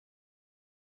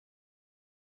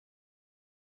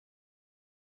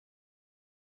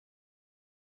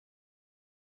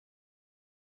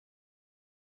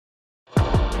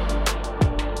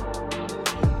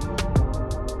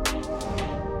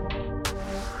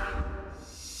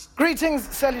Greetings,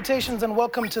 salutations, and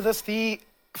welcome to the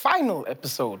final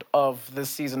episode of this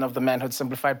season of the Manhood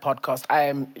Simplified podcast. I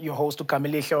am your host,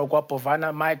 Ukamilihle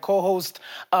Ogwapovana. My co-host,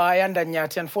 Ayanda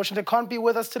Nyati, unfortunately can't be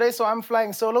with us today, so I'm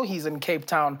flying solo. He's in Cape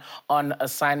Town on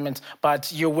assignment,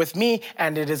 but you're with me,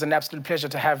 and it is an absolute pleasure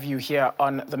to have you here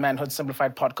on the Manhood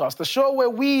Simplified podcast, the show where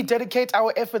we dedicate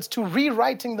our efforts to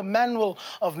rewriting the manual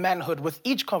of manhood with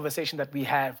each conversation that we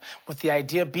have, with the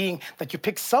idea being that you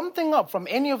pick something up from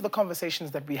any of the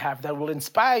conversations that we have that will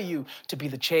inspire you to be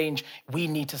the change we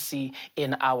need to see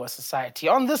in our society.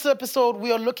 On this episode,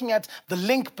 we are looking at the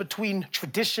link between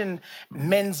tradition,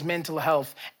 men's mental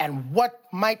health, and what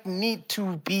might need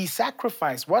to be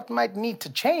sacrificed, what might need to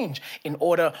change in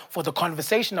order for the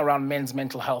conversation around men's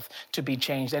mental health to be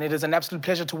changed. And it is an absolute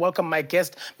pleasure to welcome my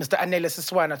guest, Mr. Anele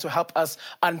Siswana, to help us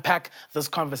unpack this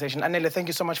conversation. Anele, thank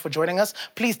you so much for joining us.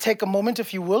 Please take a moment,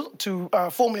 if you will, to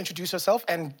formally introduce yourself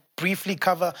and briefly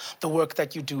cover the work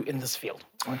that you do in this field.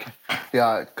 Okay.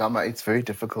 Yeah, Gama, it's very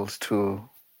difficult to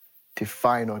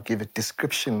define or give a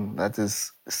description that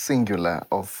is singular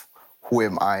of who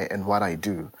am I and what I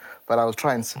do. But I'll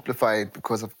try and simplify it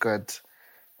because I've got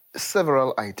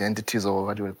several identities, or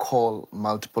what you would call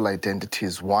multiple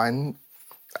identities. One,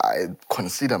 I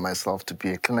consider myself to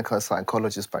be a clinical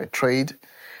psychologist by trade.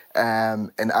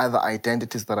 And other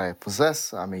identities that I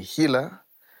possess, I'm a healer.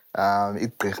 I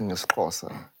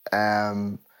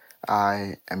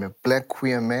am a black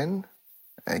queer man,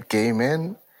 a gay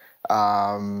man,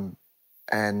 and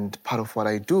part of what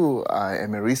I do, I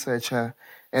am a researcher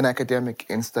and academic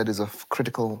in studies of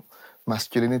critical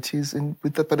masculinities,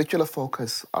 with a particular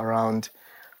focus around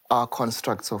our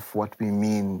constructs of what we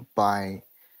mean by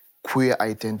queer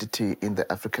identity in the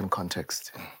African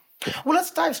context. Well,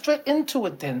 let's dive straight into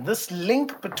it then. This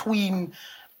link between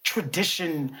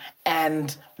tradition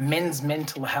and men's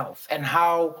mental health, and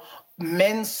how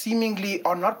men seemingly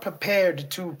are not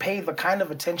prepared to pay the kind of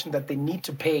attention that they need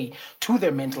to pay to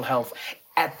their mental health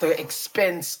at the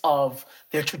expense of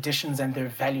their traditions and their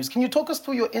values. Can you talk us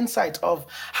through your insight of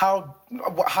how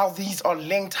these are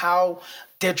linked, how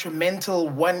detrimental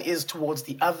one is towards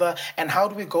the other, and how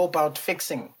do we go about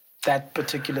fixing that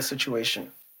particular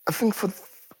situation? I think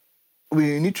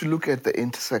we need to look at the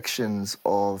intersections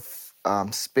of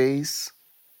space,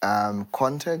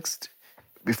 context,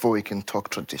 before we can talk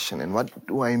tradition. And what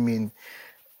do I mean?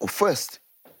 Well, first,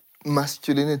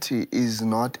 masculinity is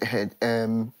not a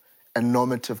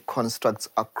normative construct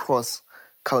across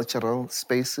cultural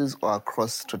spaces or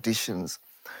across traditions.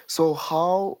 So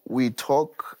how we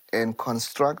talk and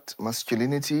construct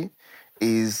masculinity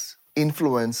is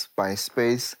influenced by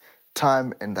space,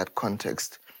 time, and that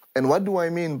context. And what do I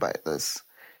mean by this?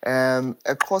 A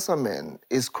Xhosa man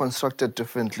is constructed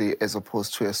differently as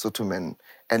opposed to a Sotho man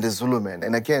and a Zulu man.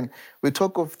 And again, we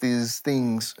talk of these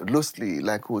things loosely,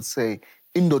 like we would say,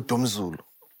 Indodom Zulu.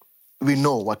 We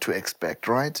know what to expect,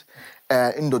 right?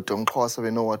 Indodom Xhosa,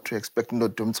 we know what to expect,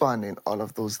 Indodom Tswana, and all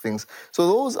of those things. So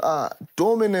those are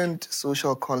dominant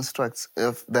social constructs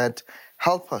that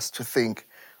help us to think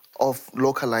of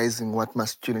localizing what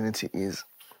masculinity is.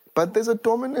 But there's a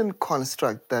dominant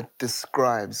construct that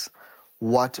describes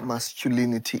what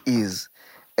masculinity is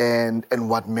and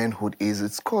what manhood is.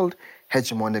 It's called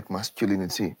hegemonic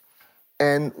masculinity.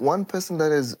 And one person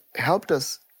that has helped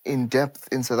us in depth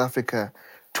in South Africa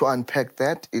to unpack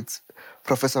that, it's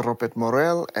Professor Robert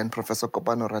Morel and Professor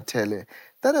Kopano Ratele,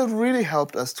 that have really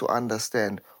helped us to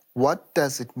understand what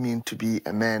does it mean to be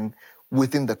a man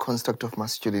within the construct of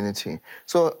masculinity.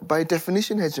 So by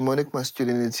definition, hegemonic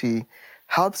masculinity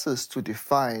helps us to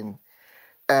define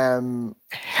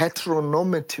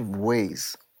heteronormative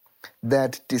ways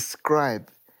that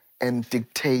describe and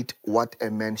dictate what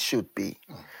a man should be.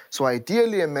 So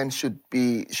ideally, a man should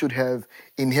have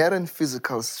inherent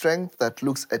physical strength that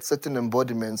looks at certain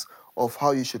embodiments of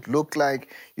how you should look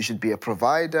like. You should be a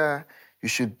provider. You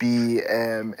should be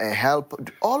a helper.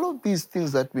 All of these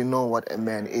things that we know what a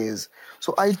man is.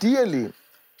 So ideally,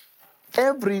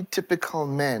 every typical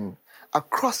man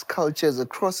across cultures,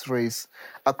 across race,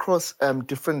 across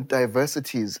different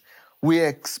diversities, we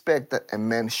expect that a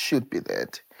man should be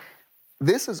that.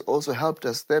 This has also helped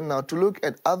us then now to look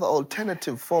at other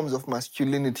alternative forms of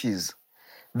masculinities,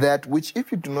 that which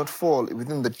if you do not fall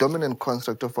within the dominant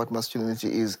construct of what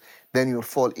masculinity is, then you'll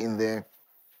fall in there.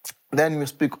 Then we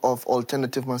speak of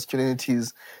alternative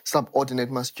masculinities,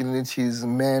 subordinate masculinities,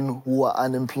 men who are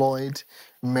unemployed,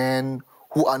 men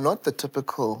who are not the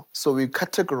typical. So we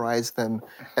categorize them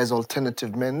as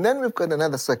alternative men. Then we've got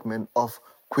another segment of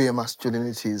queer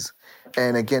masculinities.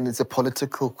 And again, it's a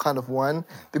political kind of one,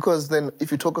 because then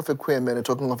if you talk of a queer man, you're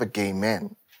talking of a gay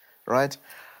man, right?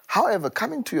 However,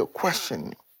 coming to your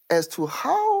question as to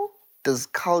how does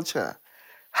culture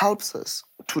helps us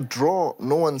to draw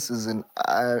nuances and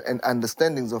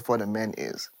understandings of what a man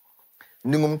is.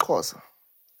 Ningumxhosa.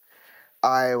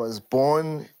 I was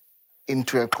born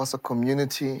into a Xhosa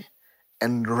community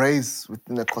and raised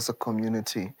within a Xhosa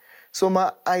community. So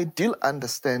my ideal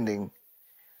understanding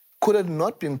could have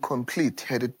not been complete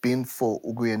had it been for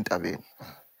Uguyen Tabeni.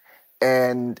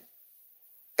 And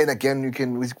again,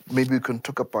 maybe we can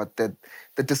talk about that,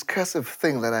 the discursive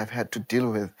thing that I've had to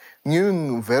deal with,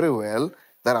 knowing very well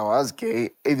that I was gay,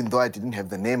 even though I didn't have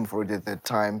the name for it at that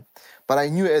time. But I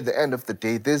knew at the end of the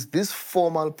day, there's this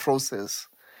formal process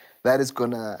that is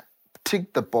going to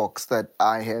tick the box that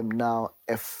I am now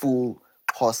a full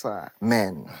Xhosa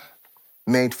man,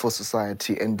 made for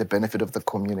society and the benefit of the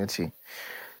community.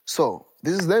 So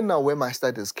this is then now where my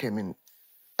studies came in.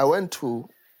 I went to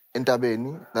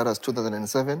Ntabeni, that was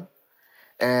 2007,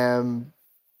 and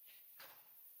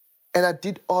I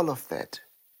did all of that.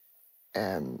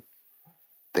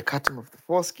 The cutting of the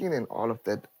foreskin and all of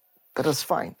that, that was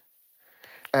fine.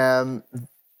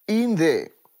 In there,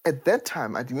 at that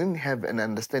time, I didn't have an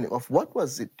understanding of what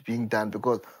was it being done,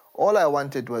 because all I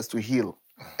wanted was to heal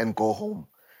and go home.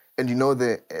 And you know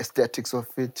the aesthetics of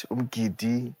it,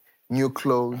 umgidi, new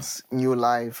clothes, new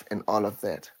life, and all of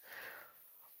that.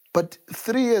 But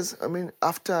 3 years,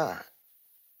 after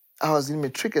I was in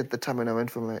matric at the time when I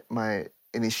went for my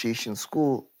initiation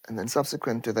school, and then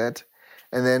subsequent to that,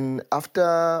 and then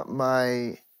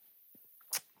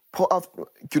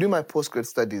during my postgrad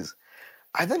studies,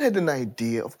 I then had an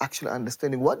idea of actually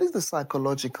understanding what is the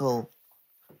psychological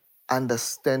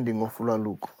understanding of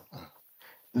Ulaluku.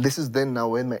 This is then now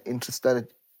when my interest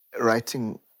started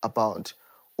writing about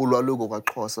Ulaluku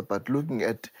kwaXhosa, but looking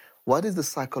at what is the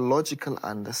psychological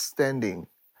understanding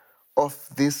of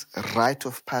this rite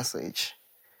of passage,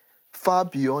 far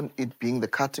beyond it being the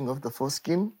cutting of the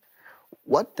foreskin.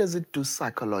 What does it do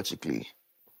psychologically?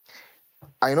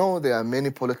 I know there are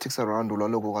many politics around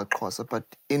Ulaluku kwaXhosa, but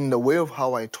in the way of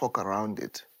how I talk around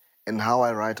it and how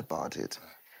I write about it,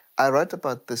 I write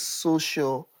about the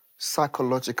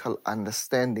socio-psychological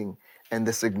understanding and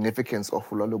the significance of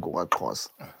Ulaluku kwaXhosa.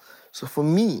 So for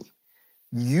me,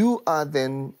 you are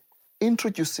then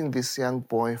introducing this young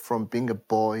boy from being a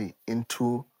boy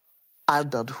into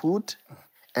adulthood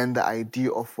and the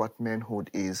idea of what manhood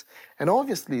is. And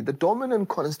obviously, the dominant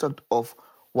construct of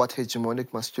what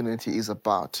hegemonic masculinity is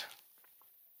about,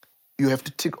 you have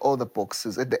to tick all the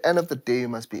boxes. At the end of the day, you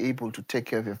must be able to take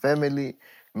care of your family,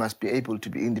 you must be able to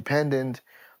be independent.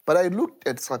 But I looked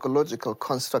at psychological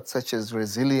constructs such as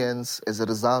resilience as a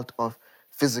result of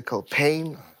physical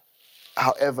pain,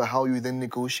 however, how you then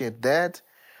negotiate that.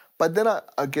 But then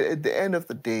again, at the end of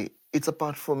the day, it's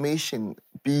about formation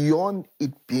beyond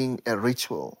it being a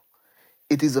ritual.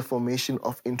 It is a formation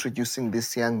of introducing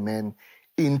this young man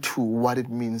into what it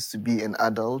means to be an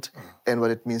adult and what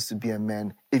it means to be a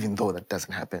man, even though that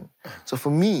doesn't happen. So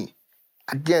for me,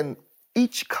 again,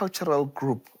 each cultural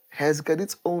group has got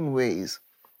its own ways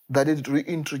that it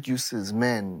reintroduces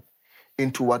men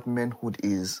into what manhood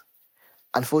is.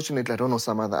 Unfortunately, I don't know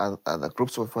some other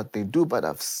groups of what they do, but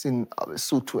I've seen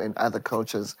Lesotho and other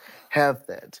cultures have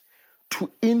that, to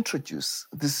introduce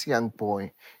this young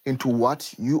boy into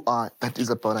what you are, that is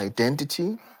about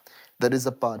identity, that is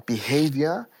about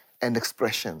behavior and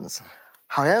expressions.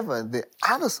 However, the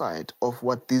other side of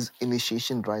what these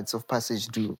initiation rites of passage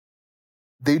do,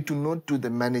 they do not do the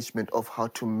management of how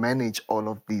to manage all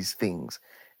of these things.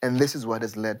 And this is what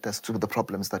has led us to the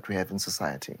problems that we have in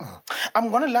society. I'm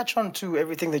going to latch on to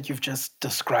everything that you've just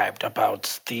described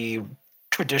about the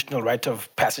traditional rite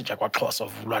of passage kwaXhosa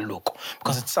of Ulaluku,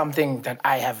 because it's something that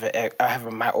I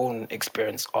have my own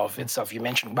experience of itself. You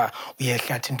mentioned about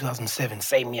Uyehlat in 2007,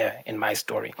 same year in my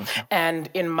story. And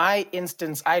in my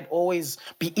instance, I'd always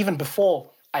be, even before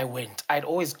I went, I'd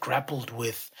always grappled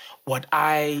with what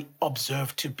I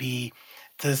observed to be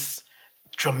this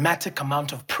dramatic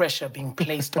amount of pressure being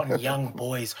placed on young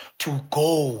boys to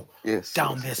go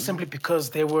down there, simply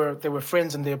because there were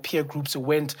friends in their peer groups who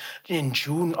went in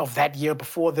June of that year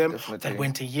before them, that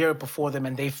went a year before them,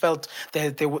 and they felt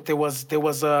that there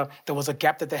was a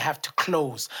gap that they have to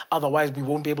close. Otherwise, we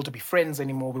won't be able to be friends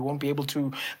anymore. We won't be able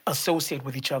to associate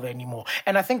with each other anymore.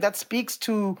 And I think that speaks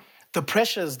to the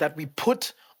pressures that we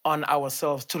put on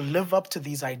ourselves to live up to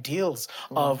these ideals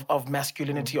of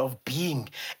masculinity, of being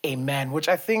a man, which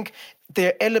I think there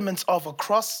are elements of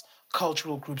across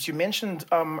cultural groups. You mentioned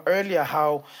earlier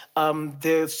how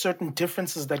there are certain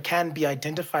differences that can be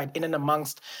identified in and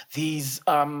amongst these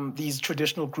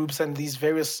traditional groups and these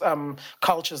various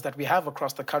cultures that we have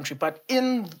across the country. But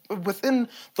within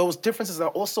those differences are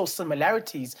also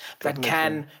similarities that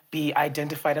can be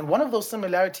identified. And one of those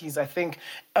similarities, I think,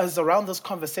 is around this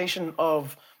conversation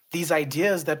of these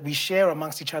ideas that we share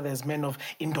amongst each other as men of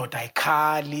indoda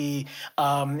ayikhali,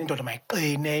 indoda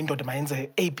mayiqine, indoda mayenze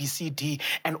A, B, C, D,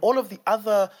 and all of the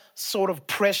other sort of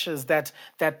pressures that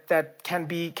can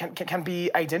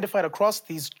be identified across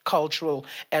these cultural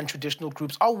and traditional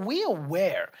groups. Are we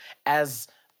aware as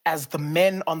the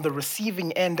men on the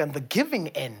receiving end and the giving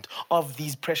end of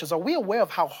these pressures, are we aware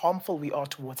of how harmful we are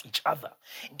towards each other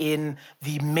in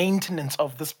the maintenance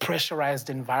of this pressurized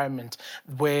environment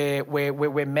where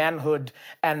manhood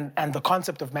and the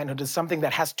concept of manhood is something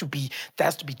that has to be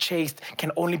chased,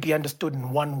 can only be understood in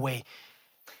one way?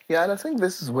 Yeah, and I think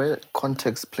this is where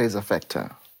context plays a factor.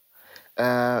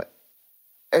 A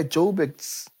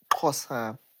Joburg's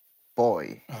Xhosa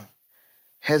boy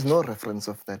has no reference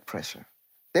of that pressure.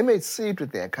 They may see it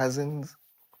with their cousins,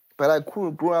 but I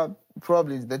grew up,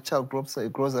 probably that child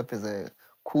grows up as a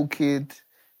cool kid,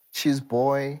 cheese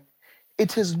boy.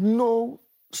 It has no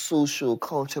social,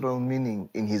 cultural meaning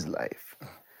in his life.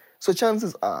 So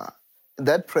chances are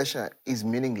that pressure is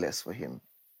meaningless for him.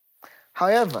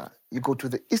 However, you go to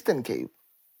the Eastern Cape,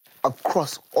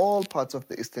 across all parts of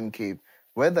the Eastern Cape,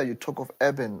 whether you talk of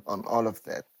urban on all of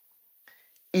that,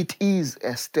 it is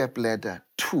a step ladder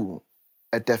to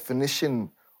a definition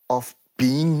of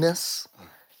beingness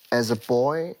as a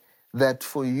boy, that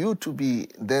for you to be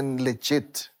then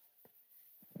legit,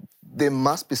 there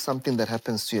must be something that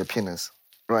happens to your penis,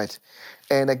 right?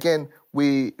 And again,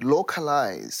 we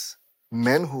localize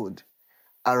manhood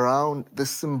around the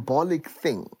symbolic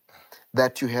thing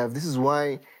that you have. This is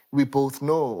why we both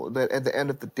know that at the end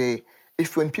of the day,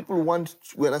 when people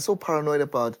when are so paranoid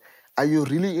about, are you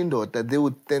really indoor, that they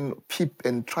would then peep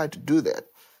and try to do that.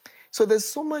 So there's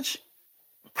so much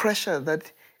pressure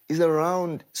that is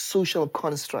around social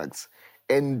constructs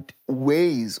and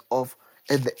ways of,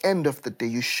 at the end of the day,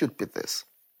 you should be this.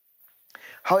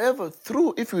 However,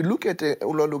 if we look at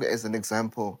Uloluga as an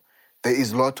example, there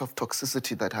is a lot of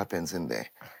toxicity that happens in there.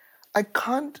 I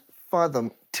can't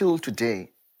fathom till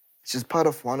today, which is part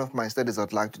of one of my studies,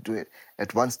 I'd like to do it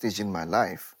at one stage in my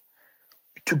life,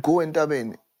 to go and dive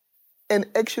in and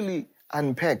actually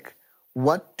unpack,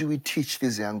 what do we teach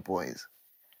these young boys?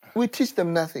 We teach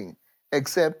them nothing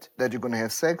except that you're going to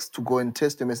have sex, to go and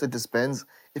test your Mercedes-Benz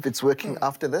if it's working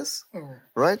after this,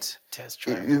 right? Test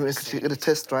drive. You're going to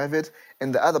test drive it.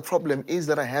 And the other problem is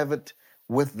that I have it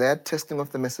with that testing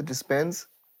of the Mercedes-Benz,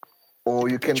 or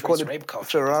you can call it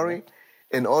culture, Ferrari,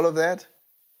 and all of that.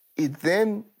 It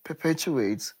then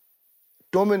perpetuates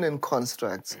dominant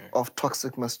constructs of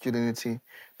toxic masculinity,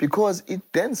 because it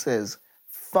then says,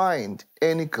 find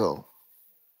any girl,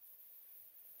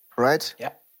 right?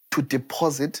 Yeah. To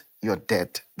deposit your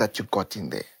debt that you got in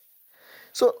there.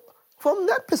 So from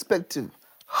that perspective,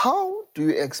 how do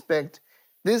you expect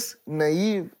this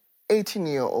naive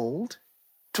 18-year-old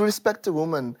to respect a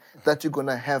woman that you're going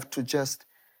to have to just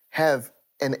have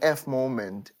an F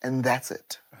moment and that's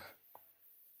it?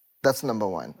 That's number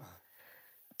one.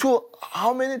 Two,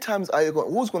 how many times are you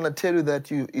going, who's going to tell you that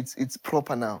it's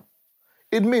proper now?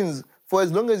 It means for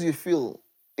as long as you feel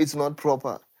it's not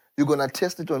proper, you're going to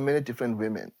test it on many different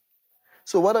women.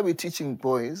 So what are we teaching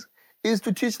boys? Is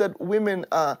to teach that women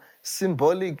are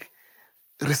symbolic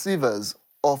receivers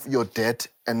of your debt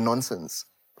and nonsense,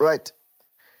 right?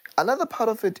 Another part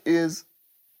of it is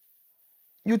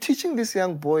you're teaching this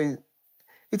young boy,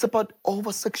 it's about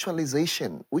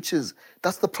over-sexualization,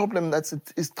 that's the problem that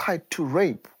is tied to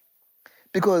rape.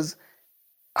 Because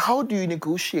how do you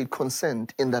negotiate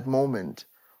consent in that moment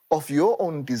of your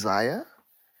own desire,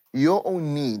 your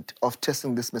own need of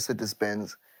testing this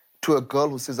Mercedes-Benz to a girl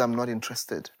who says, I'm not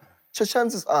interested? So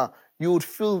chances are you would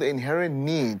feel the inherent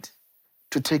need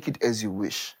to take it as you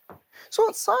wish. So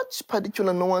such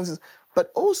particular nuances,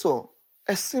 but also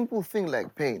a simple thing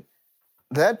like pain.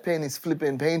 That pain is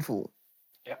flipping painful.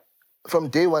 Yeah. From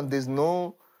day one, there's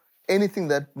no anything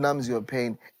that numbs your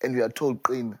pain, and you are told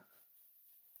clean.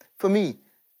 For me,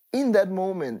 in that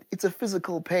moment, it's a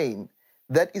physical pain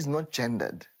that is not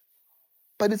gendered,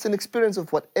 but it's an experience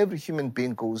of what every human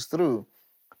being goes through.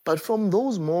 But from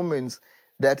those moments,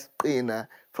 that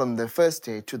from the first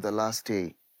day to the last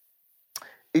day,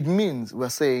 it means we're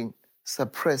saying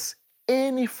suppress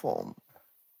any form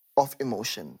of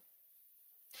emotion.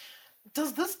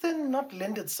 Does this then not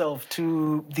lend itself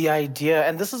to the idea,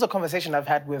 and this is a conversation I've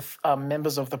had with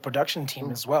members of the production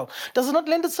team as well, does it not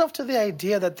lend itself to the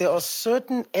idea that there are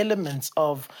certain elements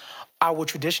of our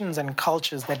traditions and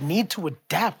cultures that need to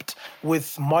adapt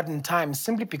with modern times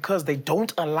simply because they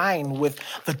don't align with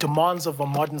the demands of a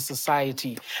modern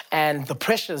society and the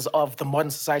pressures of the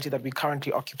modern society that we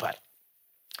currently occupy?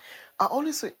 I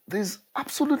always say there's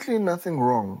absolutely nothing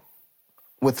wrong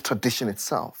with tradition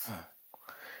itself.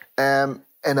 And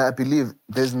I believe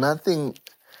there's nothing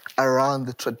around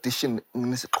the tradition in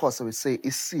this course I would say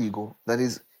isiko. That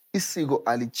is, isiko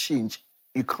ali change.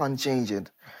 You can't change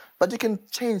it. But you can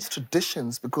change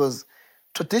traditions because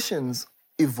traditions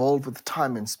evolve with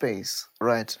time and space,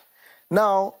 right?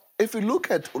 Now, if you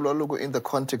look at Ulwaluko in the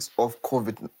context of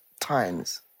COVID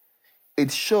times,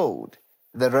 it showed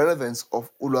the relevance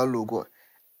of Ulwaluko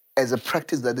as a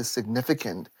practice that is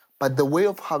significant, but the way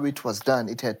of how it was done,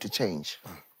 it had to change.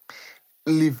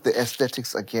 Leave the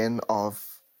aesthetics again of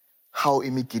how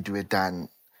imigid were done,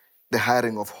 the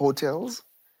hiring of hotels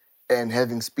and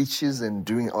having speeches and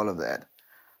doing all of that.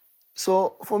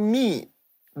 So for me,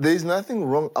 there is nothing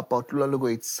wrong about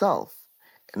Ulwaluko itself.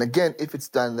 And again, if it's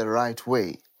done the right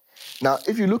way. Now,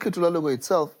 if you look at Ulwaluko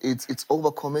itself, it's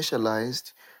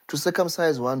over-commercialized. To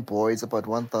circumcise one boy, it's about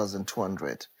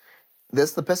 1,200.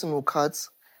 There's the person who cuts,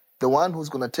 the one who's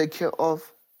going to take care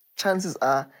of. Chances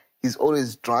are he's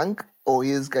always drunk or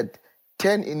he's got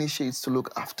 10 initiates to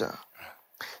look after.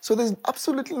 So there's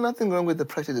absolutely nothing wrong with the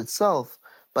practice itself,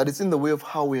 but it's in the way of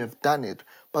how we have done it.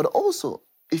 But also,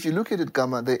 if you look at it,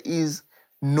 Gama, there is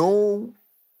no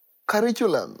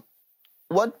curriculum.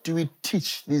 What do we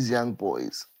teach these young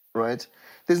boys, right?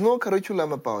 There's no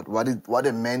curriculum about what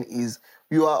a man is.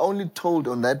 You are only told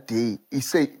on that day, you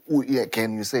say,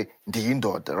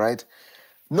 "Ndiyindoda," right?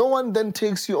 No one then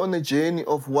takes you on a journey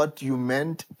of what you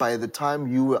meant by the time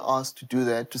you were asked to do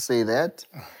that, to say that.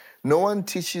 No one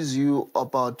teaches you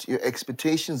about your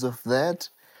expectations of that.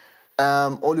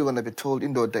 All you're going to be told,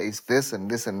 Indoda, is this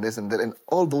and this and this and that, and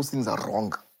all those things are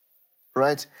wrong,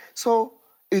 right? So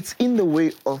it's in the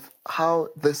way of how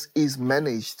this is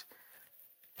managed.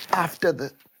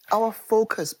 Our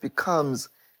focus becomes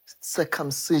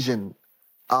circumcision.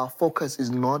 Our focus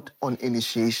is not on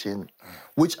initiation,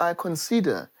 which I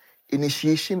consider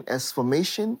initiation as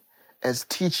formation, as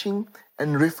teaching,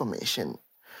 and reformation.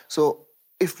 So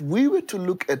if we were to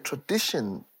look at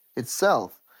tradition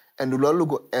itself and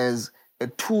Ulwaluko as a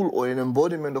tool or an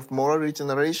embodiment of moral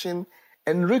regeneration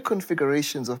and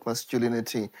reconfigurations of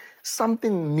masculinity,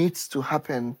 something needs to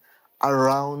happen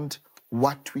around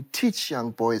what we teach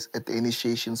young boys at the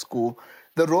initiation school,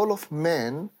 the role of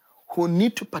men who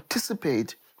need to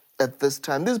participate at this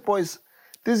time. These boys,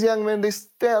 these young men, they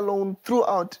stay alone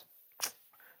throughout.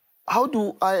 How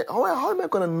am I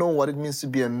going to know what it means to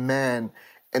be a man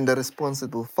and a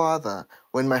responsible father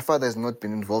when my father has not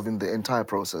been involved in the entire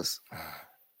process?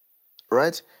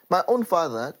 Right? My own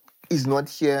father is not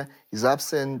here, he's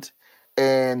absent,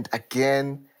 and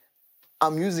again,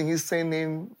 I'm using his same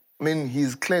name,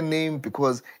 his clan name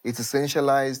because it's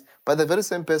essentialized, but the very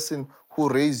same person who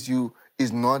raised you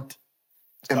is not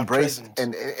embraced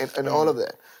and all of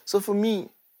that. So for me,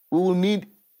 we will need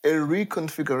a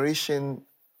reconfiguration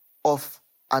of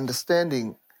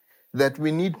understanding that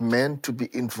we need men to be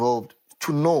involved,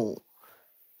 to know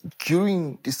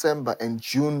during December and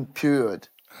June period,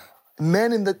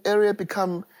 men in that area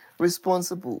become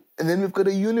responsible. And then we've got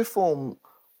a uniform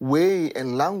way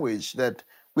and language that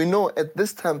we know at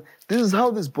this time, this is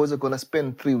how these boys are going to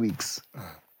spend 3 weeks.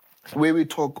 Where we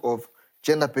talk of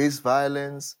gender-based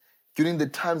violence, during the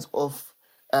times of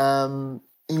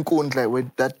Inkundla, where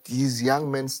that these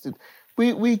young men stood,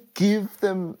 we give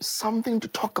them something to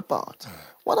talk about.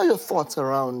 What are your thoughts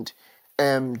around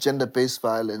gender-based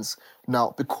violence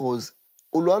now? Because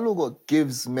Ulwaluko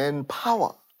gives men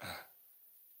power.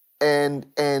 And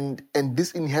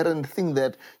this inherent thing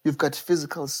that you've got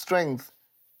physical strength,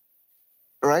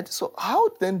 right? So how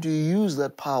then do you use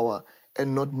that power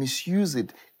and not misuse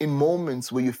it in moments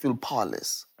where you feel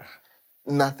powerless?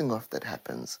 Nothing of that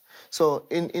happens. So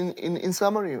in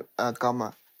summary,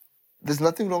 Kama, there's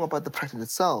nothing wrong about the practice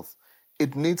itself.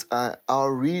 It needs our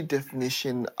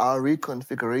redefinition, our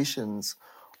reconfigurations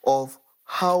of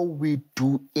how we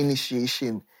do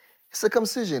initiation.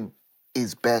 Circumcision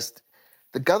is best.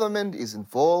 The government is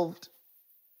involved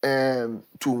to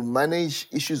manage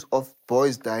issues of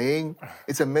boys dying.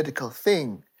 It's a medical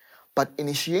thing. But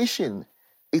initiation,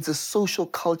 it's a social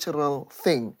cultural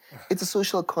thing. It's a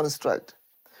social construct.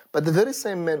 But the very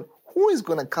same man, who is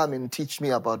going to come and teach me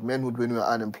about manhood when we're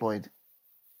unemployed?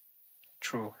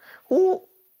 True.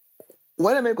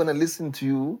 What am I going to listen to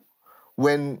you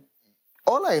when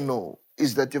All I know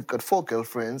is that you've got 4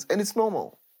 girlfriends and it's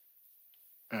normal.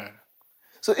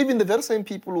 So even the very same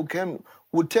people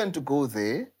who tend to go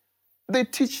there, they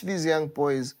teach these young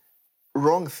boys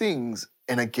wrong things.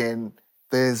 And again,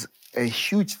 there's a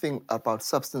huge thing about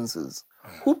substances.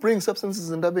 Who brings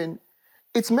substances in Durban?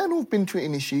 It's men who've been to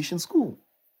initiation school.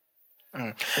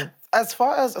 As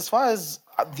far as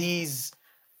these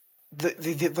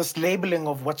this labeling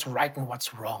of what's right and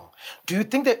what's wrong, do you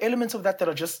think there are elements of that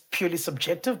are just purely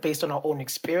subjective based on our own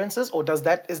experiences, or is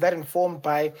that informed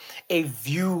by a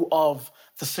view of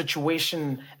the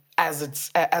situation as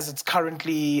it's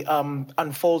currently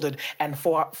unfolded, and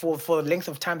for the length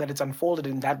of time that it's unfolded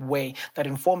in that way, that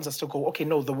informs us to go, okay,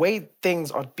 no, the way things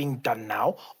are being done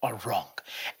now are wrong,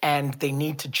 and they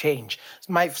need to change.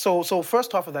 So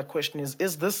first half of that question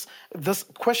is this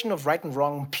question of right and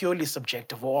wrong purely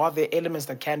subjective, or are there elements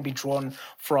that can be drawn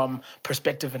from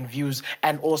perspective and views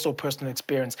and also personal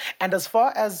experience? And as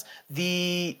far as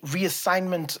the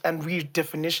reassignment and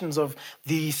redefinitions of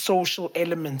the social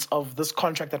elements of this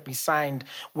contract that we signed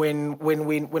when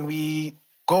we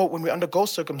undergo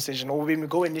circumcision, or when we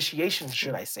go initiation,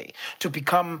 should I say, to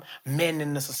become men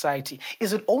in the society,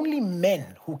 is it only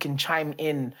men who can chime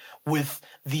in with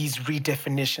these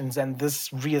redefinitions and this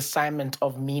reassignment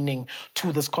of meaning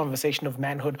to this conversation of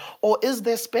manhood? Or is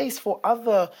there space for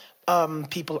other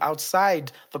people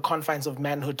outside the confines of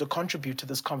manhood to contribute to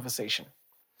this conversation?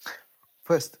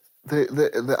 First,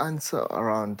 the answer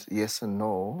around yes and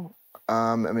no,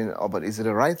 but is it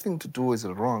the right thing to do? Is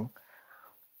it wrong?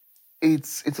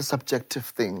 It's a subjective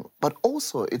thing, but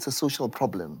also it's a social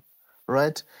problem,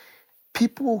 right?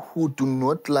 People who do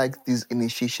not like these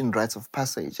initiation rites of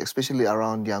passage, especially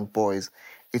around young boys,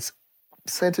 it's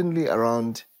certainly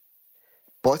around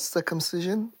botched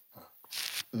circumcision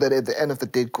that at the end of the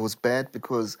day goes bad.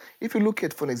 Because if you look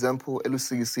at, for example,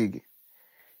 elusigisigi,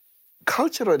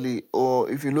 culturally, or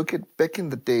if you look at back in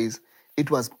the days, it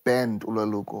was banned,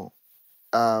 ulaluko,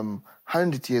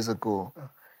 100 years ago.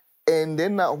 And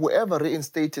then now whoever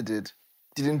reinstated it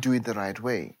didn't do it the right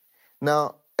way.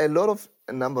 Now, a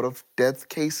number of death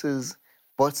cases,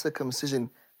 botched circumcision,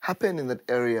 happen in that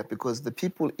area because the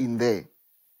people in there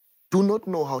do not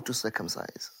know how to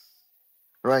circumcise,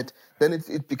 right? Then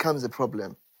it becomes a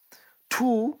problem.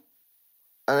 2,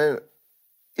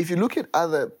 if you look at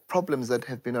other problems that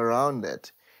have been around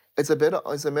that, it's a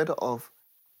matter of,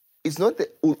 it's not the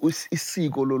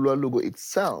isiko lolwaluko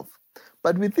itself,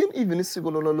 but within even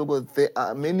isiko lolwaluko, there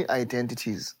are many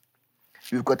identities.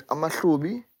 You've got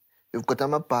amahlubi, you've got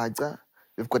amabhaca,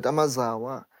 you've got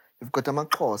amazawa, you've got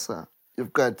amaxhosa,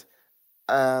 you've got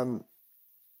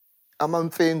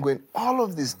amamfengwe, all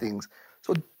of these things.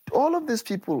 So all of these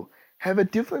people have a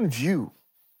different view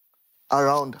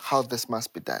around how this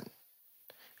must be done.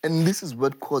 And this is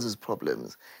what causes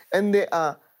problems. And there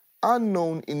are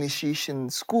unknown initiation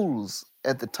schools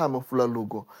at the time of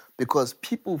Ulalugo because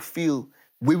people feel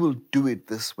we will do it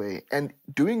this way. And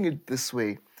doing it this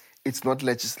way, it's not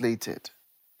legislated.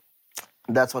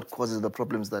 That's what causes the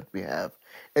problems that we have.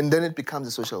 And then it becomes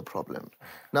a social problem.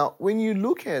 Now, when you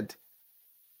look at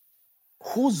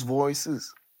whose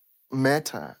voices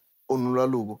matter on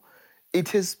Ulalugo, it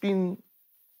has been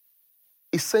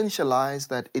essentialized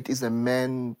that it is a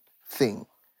man thing.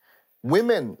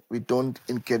 Women, we don't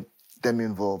get them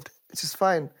involved, which is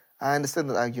fine. I understand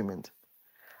that argument.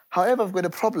 However, I've got a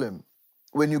problem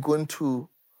when you're going to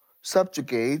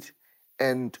subjugate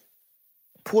and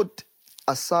put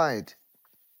aside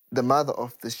the mother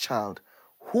of this child,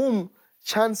 whom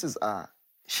chances are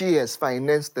she has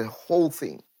financed the whole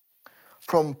thing,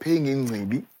 from paying in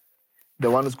maybe,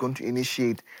 the one who's going to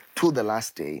initiate, to the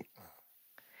last day.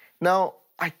 Now,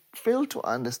 I fail to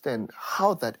understand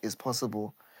how that is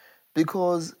possible,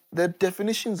 because the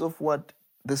definitions of what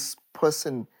this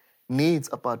person needs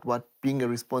about what being a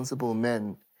responsible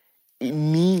man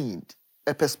need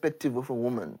a perspective of a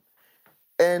woman.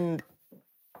 And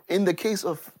in that case,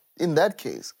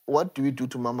 what do we do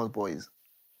to mama boys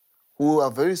who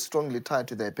are very strongly tied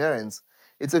to their parents?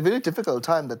 It's a very difficult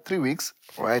time, that 3 weeks,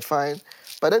 right, fine.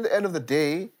 But at the end of the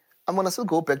day, I'm going to still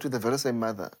go back to the very same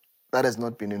mother that has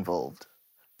not been involved.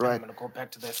 Right. I'm going to go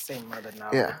back to that same mother now,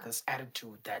 Yeah. with this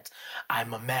attitude that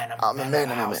I'm a man, I'm a man of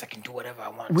the house, I can do whatever I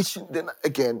want. Which then,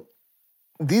 again,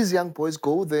 these young boys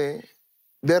go there,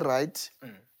 they're right,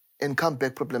 and come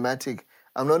back problematic.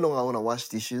 I'm no longer going to wash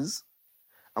dishes.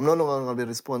 I'm no longer going to be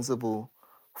responsible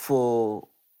for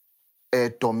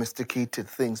domesticated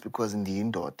things because in the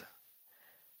indoor.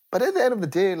 But at the end of the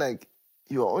day, like,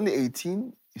 you're only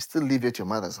 18, you still live at your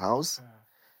mother's house.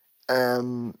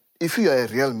 If you are a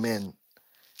real man,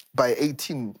 by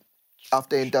 18,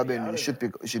 after Intaben,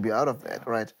 you should be out of that,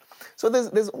 right? So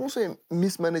there's also a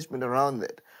mismanagement around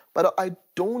that. But I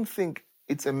don't think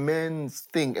it's a man's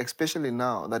thing, especially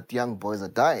now that young boys are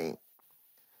dying.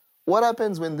 What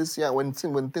happens when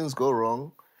when things go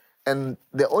wrong, and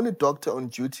the only doctor on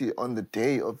duty on the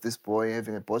day of this boy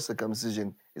having a post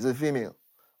circumcision is a female?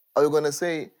 Are you gonna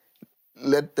say,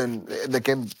 let them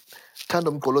again?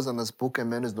 Tandem Kolozana's book, A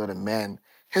Man Is Not a Man,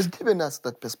 has given us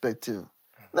that perspective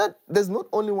that there's not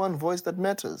only one voice that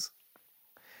matters.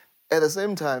 At the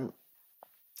same time,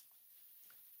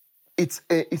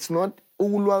 it's not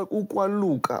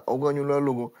ukwaluka okanye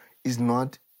ulwaluko is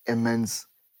not a man's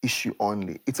issue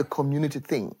only. It's a community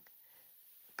thing.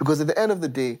 Because at the end of the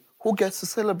day, who gets to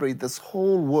celebrate this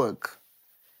whole work?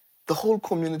 The whole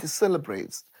community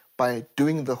celebrates by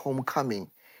doing the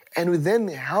homecoming. And we then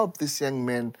help this young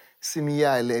man,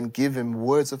 Simiyale, and give him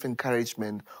words of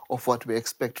encouragement of what we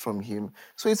expect from him.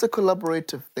 So it's a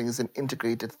collaborative thing, it's an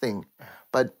integrated thing.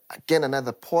 But again,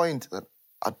 another point that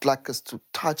I'd like us to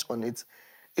touch on it's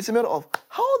a matter of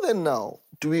how then now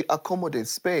do we accommodate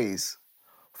space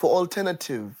for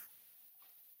alternative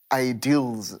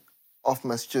ideals of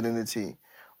masculinity?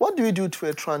 What do we do to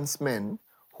a trans man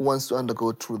who wants to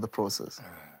undergo through the process?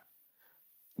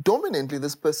 Dominantly,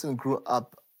 this person grew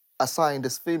up assigned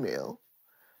as female,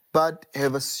 but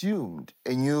have assumed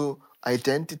a new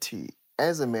identity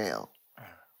as a male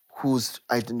who's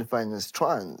identifying as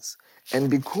trans. And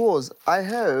because I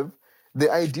have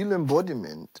the ideal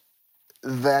embodiment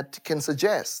that can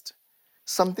suggest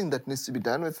something that needs to be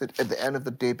done with it at the end of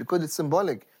the day, because it's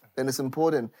symbolic and it's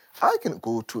important, I can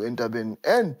go to Entabeni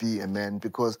and be a man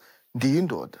because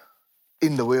ndiyindoda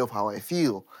in the way of how I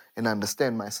feel and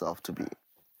understand myself to be.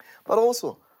 But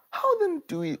also, how then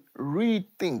do we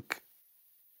rethink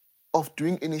of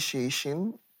doing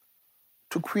initiation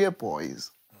to queer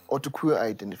boys or to queer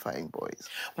identifying boys?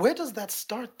 Where does that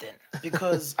start then?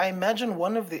 Because I imagine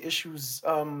one of the issues,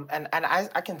 and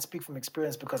I can speak from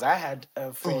experience because I had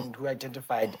a friend who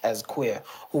identified as queer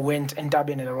who went in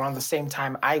Dublin at around the same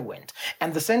time I went.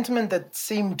 And the sentiment that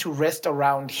seemed to rest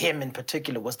around him in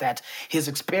particular was that his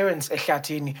experience at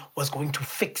Hlatini was going to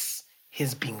fix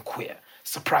his being queer.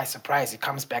 Surprise, surprise, he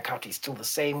comes back out, he's still the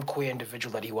same queer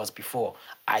individual that he was before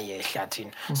Aye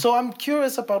Hlatini. So I'm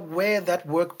curious about where that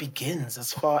work begins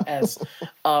as far as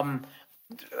do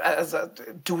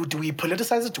we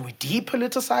politicize it? Do we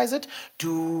depoliticize it?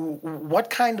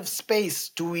 What kind of space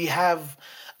do we have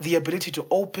the ability to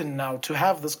open now to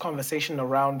have this conversation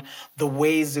around the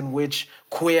ways in which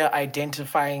queer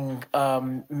identifying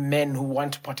men who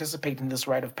want to participate in this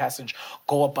rite of passage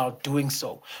go about doing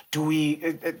so? Do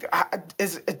we?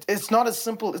 It's not as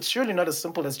simple. It's surely not as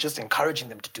simple as just encouraging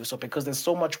them to do so, because there's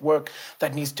so much work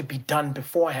that needs to be done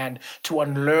beforehand to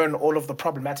unlearn all of the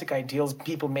problematic ideals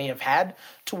people may have had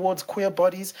towards queer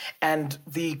bodies and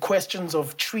the questions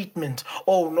of treatment.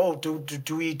 Oh no, do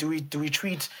we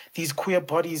treat these queer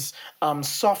bodies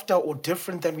softer or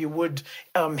different than we would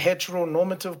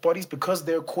heteronormative bodies because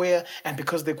they're queer, and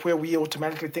because they're queer we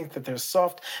automatically think that they're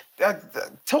soft?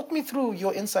 Talk me through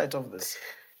your insight of this.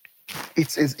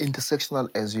 It's as intersectional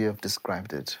as you have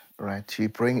described it, right? You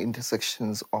bring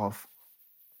intersections of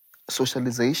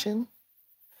socialization,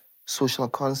 social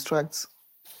constructs,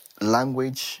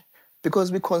 language,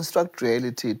 because we construct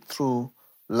reality through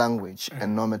language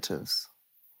and normatives.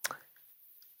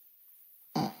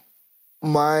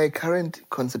 My current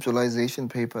conceptualization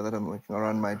paper that I'm working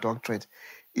around my doctorate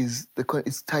is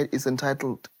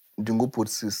entitled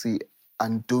Dunguputsisi,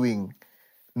 Undoing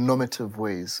Normative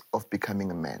Ways of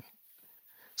Becoming a Man.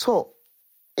 So,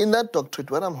 in that doctorate,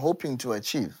 what I'm hoping to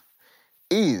achieve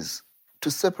is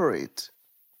to separate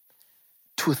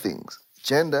two things: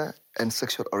 gender and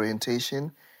sexual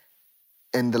orientation,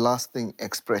 and the last thing,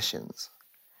 expressions.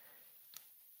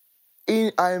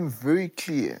 I am very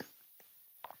clear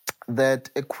that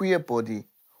a queer body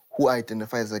who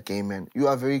identifies as a gay man, you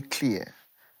are very clear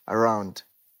around,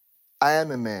 I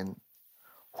am a man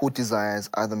who desires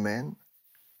other men.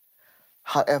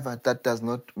 However, that does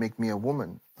not make me a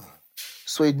woman.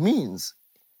 So it means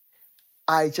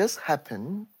I just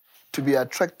happen to be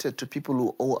attracted to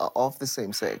people who are of the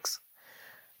same sex.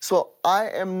 So I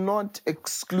am not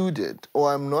excluded,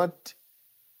 or I'm not,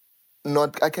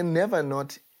 I can never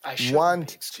not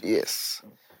want, yes.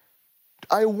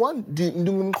 I want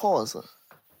the cause.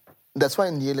 That's why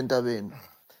in Entabeni,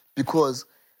 because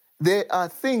there are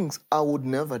things I would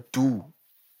never do,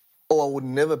 or I would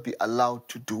never be allowed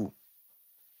to do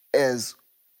as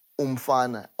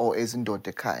umfana or as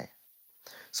indodekai.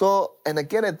 So, and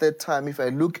again at that time, if I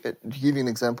look at, give you an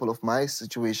example of my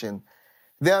situation,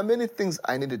 there are many things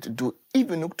I needed to do,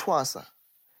 even uktwasa,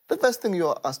 the first thing you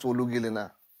are asked to ulugile na.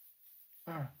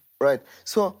 Right?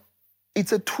 So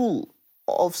it's a tool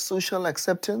of social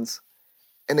acceptance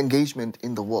and engagement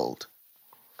in the world.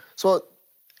 So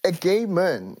a gay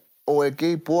man or a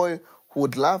gay boy who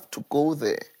would love to go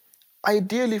there,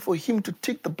 ideally for him to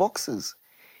tick the boxes,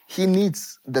 he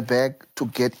needs the bag to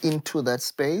get into that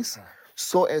space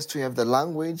so as to have the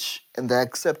language and the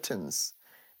acceptance.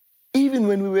 Even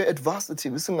when we were at varsity,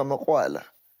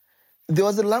 there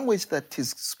was a language that is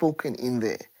spoken in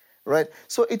there, right?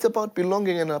 So it's about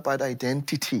belonging and about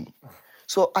identity.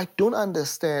 So I don't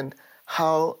understand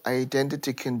how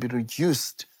identity can be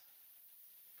reduced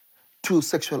to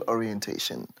sexual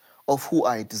orientation of who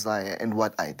I desire and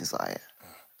what I desire,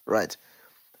 right?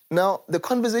 Now, the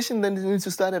conversation then needs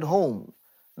to start at home,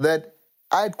 that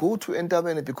I'd go to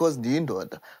Entabene because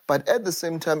ndiyindoda, but at the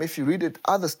same time, if you read it,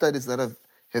 other studies that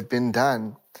have been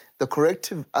done, the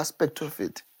corrective aspect of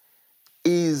it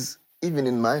is, even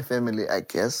in my family, I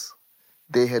guess,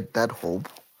 they had that hope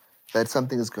that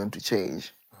something is going to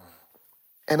change.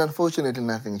 And unfortunately,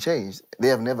 nothing changed. They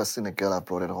have never seen a girl I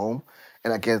brought at home,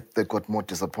 and I guess they got more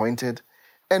disappointed.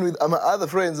 And with my other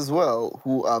friends as well,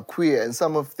 who are queer, and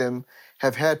some of them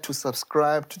have had to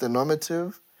subscribe to the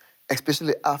normative,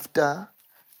 especially after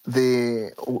we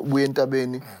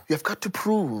entabeni. You have got to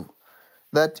prove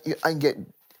that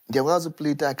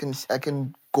I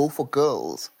can go for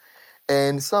girls.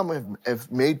 And some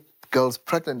have made girls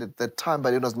pregnant at that time,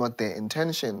 but it was not their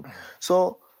intention.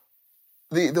 So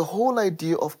the whole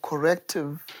idea of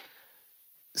corrective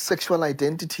sexual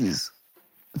identities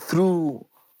through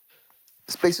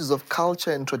spaces of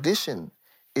culture and tradition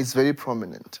is very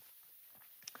prominent.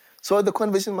 So the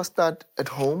conversation must start at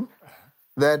home,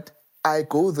 that I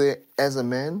go there as a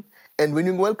man, and when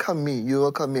you welcome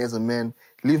me as a man,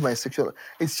 leave my sexual...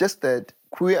 It's just that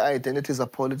queer identities are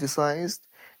politicized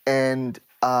and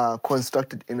are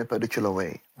constructed in a particular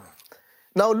way.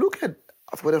 Now look at,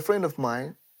 I've got a friend of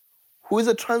mine who is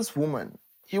a trans woman.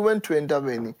 He went to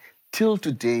Entabeni. Till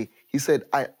today, he said,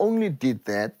 I only did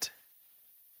that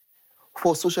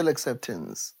for social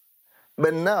acceptance.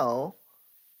 But now,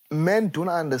 men don't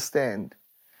understand.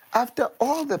 After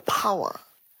all the power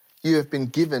you have been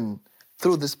given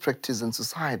through this practice in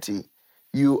society,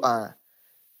 you are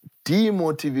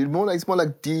demotivated. It's more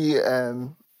like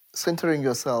centering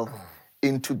yourself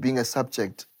into being a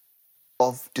subject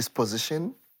of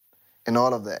disposition and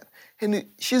all of that. And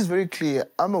she's very clear,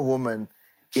 I'm a woman.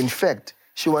 In fact,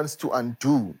 she wants to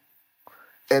undo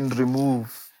and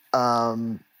remove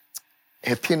her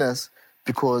penis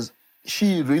because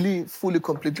she really fully,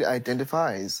 completely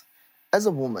identifies as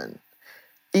a woman.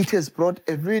 It has brought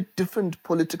a very different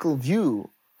political view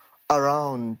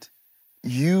around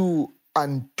you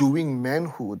undoing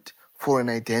manhood for an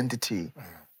identity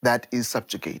that is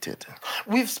subjugated.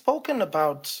 We've spoken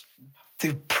about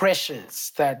the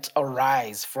pressures that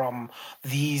arise from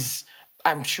these,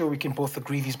 I'm sure we can both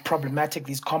agree, these problematic,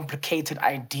 these complicated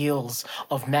ideals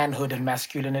of manhood and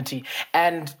masculinity.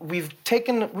 And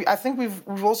I think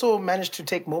we've also managed to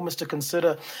take moments to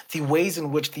consider the ways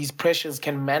in which these pressures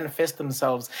can manifest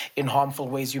themselves in harmful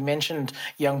ways. You mentioned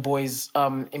young boys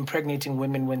impregnating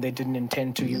women when they didn't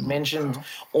intend to. You mentioned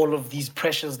all of these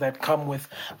pressures that come with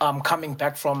coming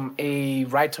back from a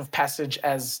rite of passage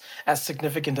as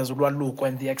significant as Ulwaluko,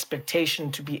 and the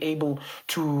expectation to be able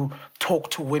to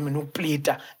talk to women,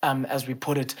 as we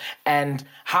put it, and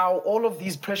how all of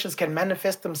these pressures can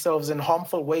manifest themselves in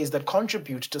harmful ways that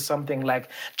contribute to something like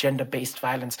gender-based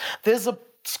violence. There's a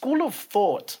school of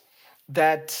thought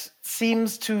that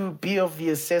seems to be of the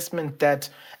assessment that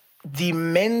the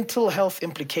mental health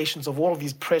implications of all of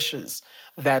these pressures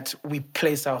that we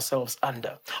place ourselves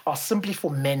under are simply for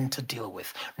men to deal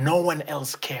with. No one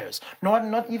else cares.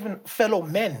 Not even fellow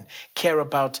men care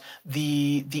about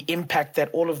the impact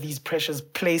that all of these pressures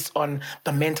place on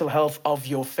the mental health of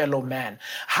your fellow man.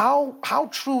 How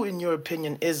true, in your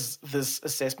opinion, is this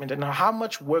assessment, and how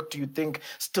much work do you think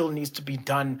still needs to be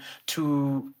done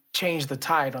to change the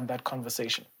tide on that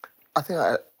conversation? I think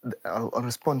I'll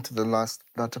respond to the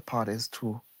latter part as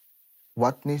to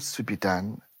what needs to be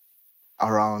done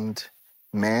around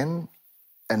men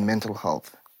and mental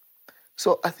health.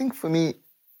 So I think for me,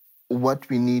 what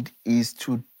we need is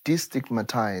to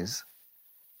destigmatize.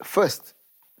 First,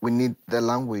 we need the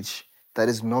language that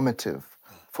is normative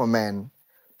for men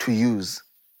to use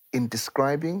in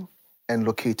describing and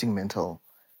locating mental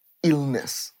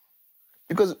illness.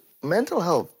 Because mental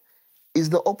health is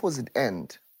the opposite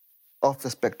end of the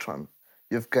spectrum.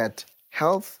 You've got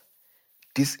health,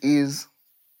 disease,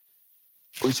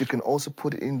 which you can also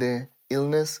put in there,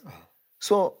 illness.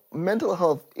 So mental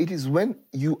health, it is when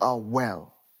you are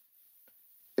well.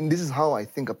 and this is how I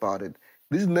think about it.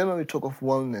 This is when we talk of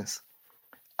wellness.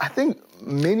 I think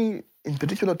many, in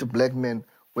particular to black men,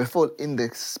 we fall in the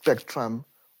spectrum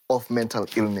of mental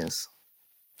illness,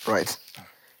 right?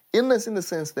 Illness in the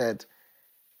sense that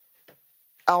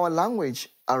our language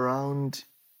around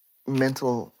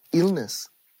mental illness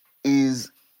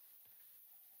is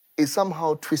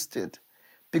somehow twisted,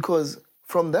 because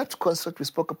from that construct we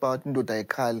spoke about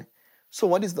Ndodaikali, so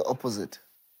what is the opposite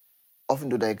of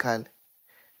Ndodaikali?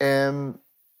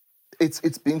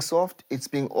 It's being soft, it's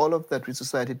being all of that which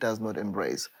society does not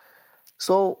embrace.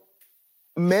 So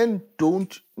men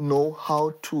don't know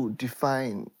how to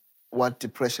define what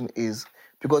depression is,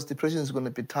 because depression is going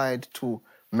to be tied to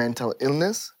mental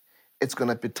illness, it's going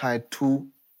to be tied to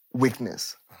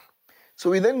weakness. So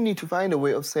we then need to find a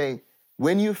way of saying,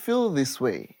 when you feel this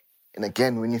way, and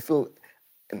again, when you feel,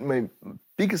 and my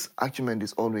biggest argument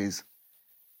is always,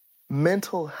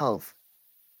 mental health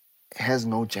has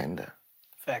no gender.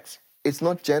 Facts. It's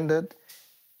not gendered,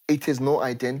 it has no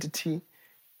identity.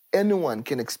 Anyone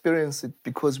can experience it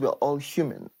because we're all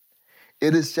human.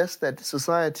 It is just that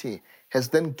society has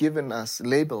then given us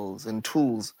labels and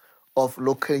tools of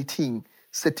locating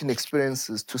certain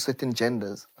experiences to certain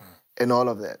genders and all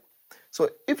of that. So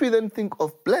if we then think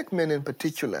of black men in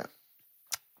particular,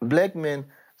 black men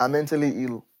are mentally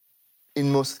ill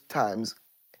in most times.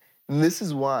 And this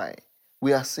is why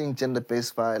we are seeing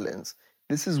gender-based violence.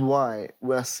 This is why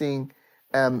we are seeing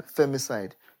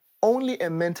femicide. Only a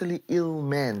mentally ill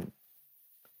man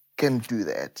can do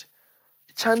that.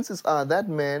 Chances are that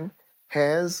man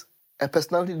has a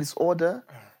personality disorder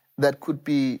that could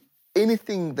be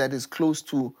anything that is close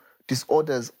to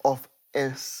disorders of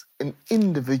as an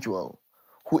individual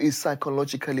who is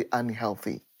psychologically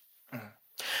unhealthy.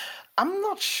 I'm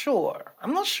not sure.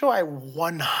 I'm not sure I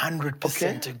 100%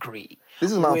 Okay. agree.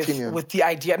 This is my opinion. With the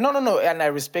idea. No, and I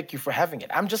respect you for having it.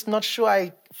 I'm just not sure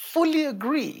I fully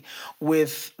agree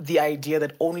with the idea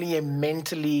that only a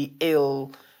mentally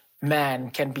ill man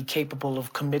can be capable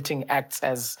of committing acts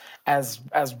as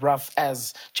rough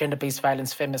as gender-based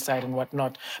violence, femicide, and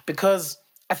whatnot. Because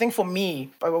I think for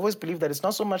me, I always believe that it's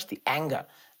not so much the anger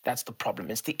that's the problem.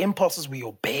 It's the impulses we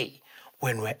obey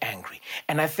when we're angry.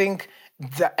 And I think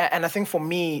for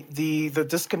me, the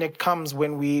disconnect comes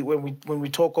when we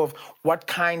talk of what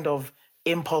kind of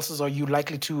impulses are you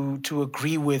likely to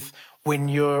agree with when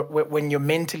you're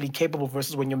mentally capable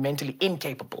versus when you're mentally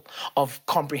incapable of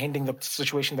comprehending the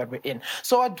situation that we're in.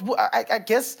 So I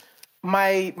guess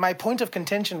my point of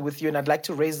contention with you, and I'd like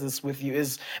to raise this with you,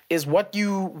 is what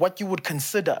you would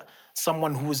consider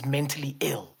someone who is mentally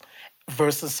ill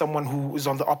versus someone who is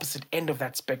on the opposite end of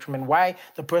that spectrum, and why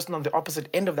the person on the opposite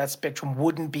end of that spectrum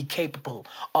wouldn't be capable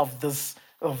of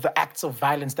the acts of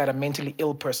violence that a mentally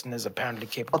ill person is apparently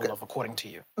capable of, according to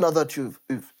you. Now that you've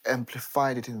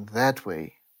amplified it in that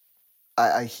way,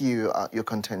 I hear your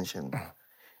contention.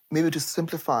 Maybe to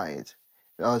simplify it,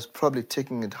 I was probably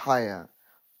taking it higher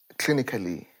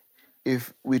clinically.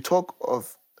 If we talk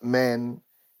of men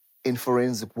in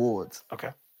forensic wards Okay.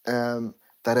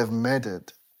 That have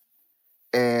murdered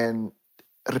and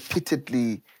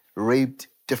repeatedly raped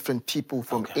different people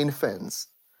from infants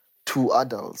to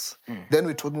adults, then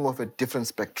we're talking of a different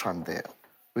spectrum there.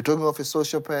 We're talking of a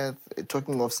sociopath, we're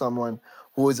talking of someone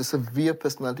who has a severe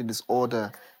personality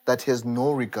disorder that has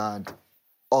no regard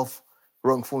of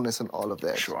wrongfulness and all of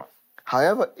that. Sure.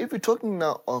 However, if we're talking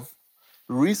now of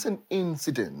recent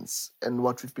incidents and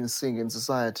what we've been seeing in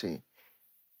society,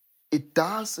 it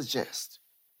does suggest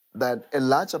that a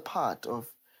larger part of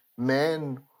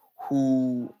men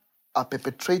who are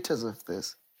perpetrators of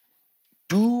this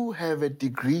do have a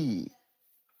degree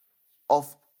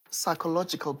of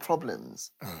psychological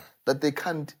problems that they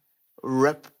can't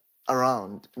wrap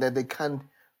around, that they can't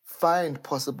find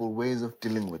possible ways of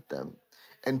dealing with them.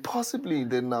 And possibly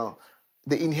then now,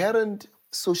 the inherent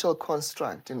social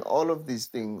construct in all of these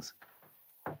things,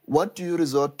 what do you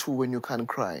resort to when you can't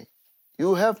cry?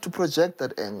 You have to project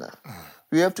that anger.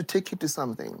 You have to take it to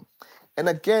something. And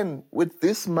again, with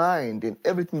this mind and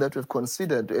everything that we've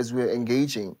considered as we're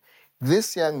engaging,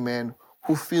 this young man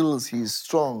who feels he's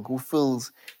strong, who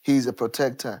feels he's a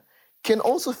protector, can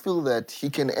also feel that he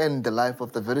can end the life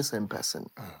of the very same person.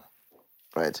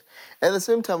 Right? At the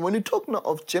same time, when you talk now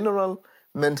of general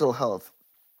mental health,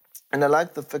 and I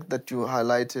like the fact that you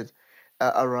highlighted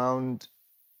around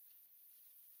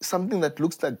something that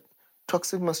looks like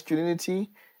toxic masculinity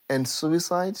and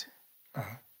suicide,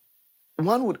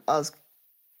 one would ask,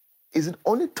 is it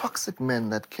only toxic men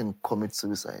that can commit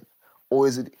suicide? Or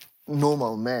is it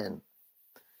normal men?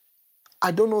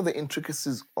 I don't know the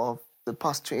intricacies of the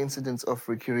past two incidents of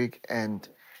Ricky Rick and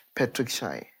Patrick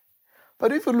Shai.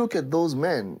 But if you look at those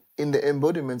men in the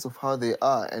embodiments of how they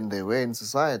are and they were in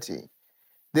society,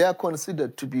 they are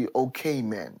considered to be okay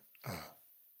men.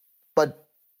 But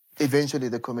eventually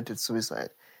they committed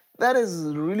suicide. That has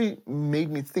really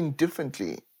made me think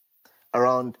differently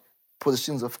around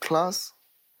positions of class,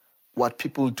 what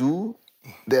people do,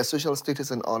 their social status,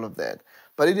 and all of that.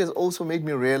 But it has also made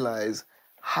me realize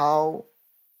how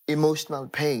emotional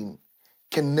pain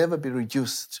can never be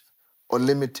reduced or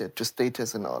limited to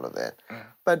status and all of that.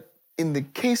 But in the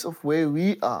case of where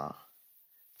we are,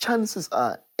 chances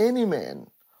are any man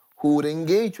who would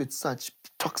engage with such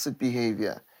toxic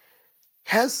behavior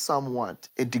has somewhat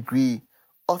a degree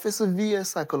of a severe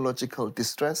psychological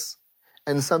distress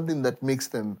and something that makes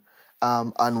them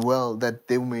unwell, that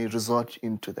they may resort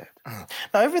into that.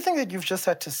 Now, everything that you've just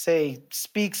had to say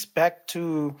speaks back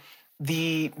to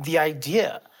the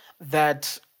idea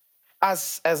that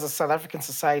us as a South African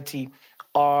society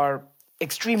are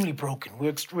extremely broken.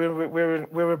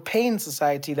 We're a pain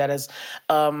society that has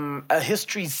a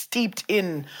history steeped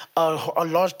in a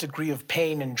large degree of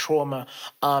pain and trauma.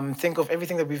 Think of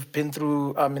everything that we've been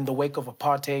through in the wake of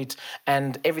apartheid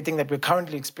and everything that we're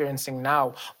currently experiencing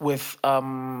now with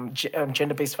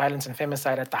gender-based violence and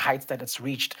femicide at the heights that it's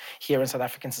reached here in South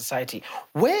African society.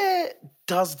 Where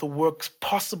does the work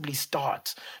possibly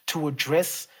start to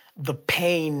address the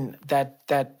pain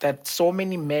that so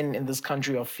many men in this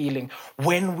country are feeling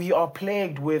when we are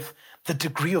plagued with the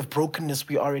degree of brokenness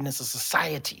we are in as a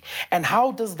society? And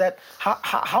how does that,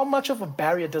 how much of a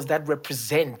barrier does that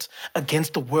represent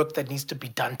against the work that needs to be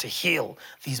done to heal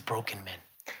these broken men?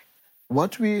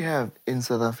 What we have in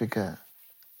South Africa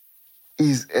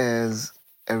is as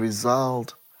a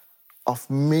result of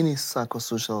many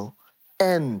psychosocial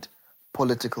and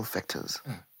political factors.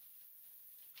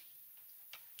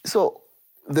 So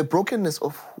the brokenness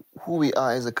of who we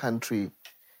are as a country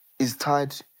is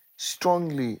tied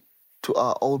strongly to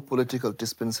our old political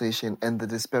dispensation and the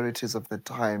disparities of the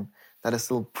time that are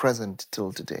still present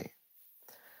till today.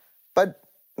 But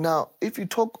now, if you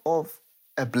talk of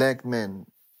a black man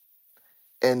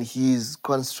and his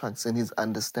constructs and his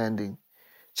understanding,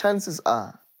 chances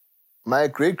are my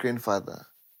great-grandfather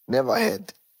never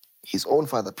had his own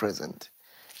father present.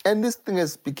 And this thing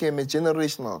has become a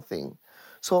generational thing.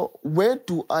 So where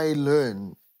do I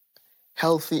learn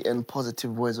healthy and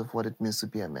positive ways of what it means to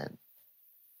be a man?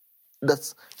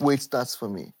 That's where it starts for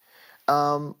me.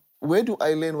 Where do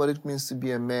I learn what it means to be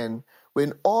a man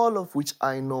when all of which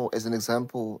I know, as an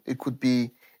example, it could be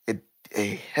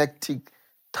a hectic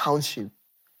township,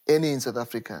 any in South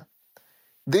Africa.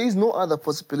 There is no other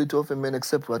possibility of a man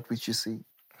except what which you see.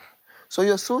 So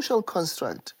your social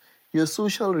construct, your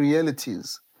social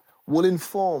realities will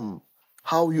inform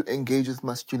how you engage with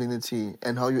masculinity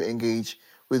and how you engage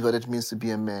with what it means to be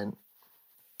a man.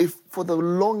 If for the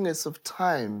longest of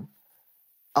time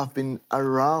I've been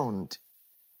around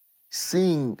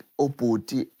seeing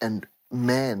oboti and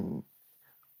men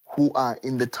who are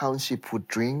in the township who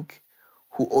drink,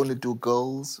 who only do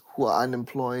girls, who are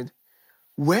unemployed,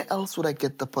 where else would I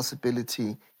get the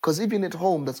possibility? Because even at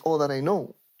home, that's all that I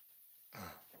know.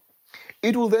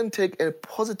 It will then take a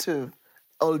positive,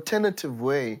 alternative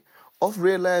way of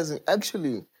realizing,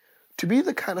 actually, to be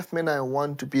the kind of man I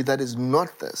want to be that is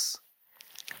not this,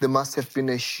 there must have been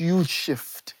a huge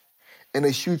shift and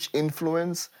a huge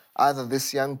influence, either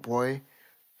this young boy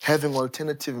having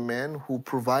alternative men who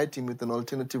provide him with an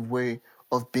alternative way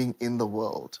of being in the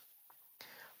world.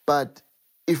 But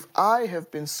if I have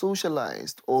been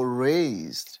socialized or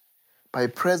raised by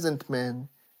present men,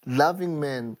 loving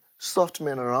men, soft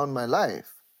men around my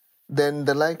life, then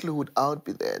the likelihood I would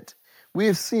be that. We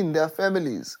have seen there are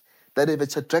families that have a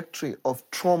trajectory of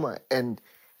trauma and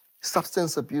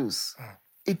substance abuse.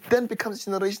 It then becomes a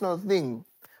generational thing.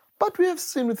 But we have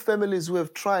seen with families who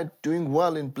have tried doing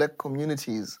well in black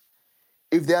communities,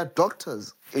 if they are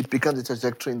doctors, it becomes a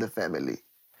trajectory in the family.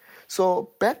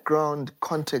 So background,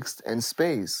 context, and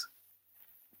space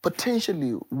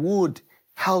potentially would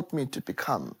help me to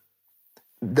become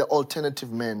the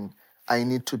alternative man I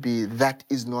need to be that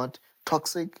is not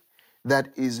toxic, that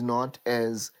is not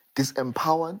as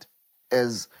disempowered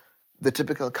as the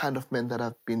typical kind of man that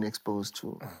I've been exposed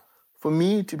to. For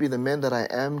me to be the man that I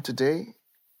am today,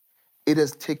 it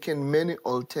has taken many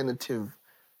alternative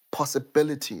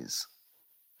possibilities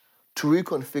to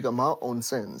reconfigure my own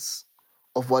sense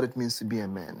of what it means to be a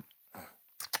man.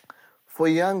 For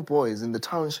young boys in the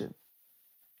township,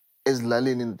 as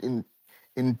Lalin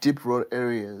in deep rural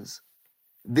areas,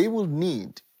 they will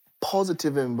need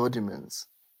positive embodiments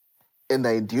and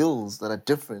ideals that are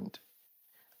different.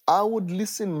 I would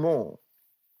listen more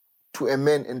to a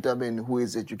man in Durban who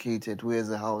is educated, who has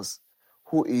a house,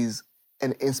 who is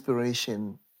an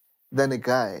inspiration than a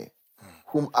guy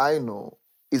whom I know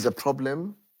is a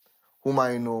problem, whom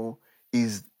I know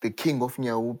is the king of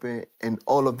Nyaupe and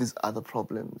all of these other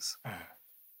problems.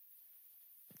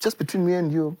 Just between me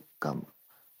and you, come.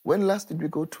 When last did we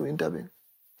go to Intabe?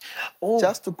 Oh,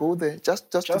 Just to go there,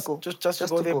 just to go, just to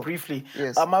go there briefly.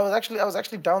 Yes. I was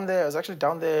actually down there. I was actually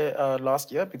down there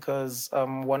last year because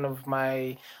one of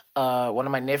my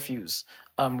nephews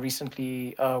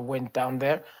recently went down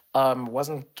there.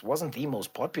 Wasn't the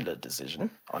most popular decision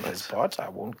on his part. I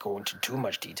won't go into too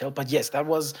much detail, but yes, that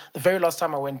was the very last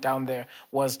time I went down there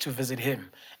was to visit him,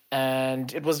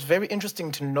 and it was very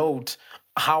interesting to note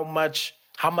how much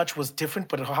was different,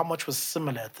 but how much was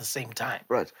similar at the same time.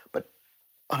 Right. But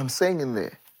what I'm saying in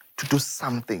there, to do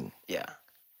something Yeah.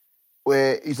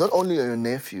 where it's not only your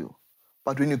nephew,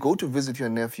 but when you go to visit your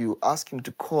nephew, ask him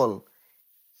to call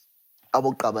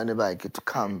Abu Qabane Baike to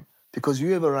come because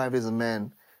you have arrived as a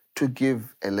man to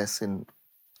give a lesson.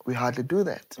 We hardly do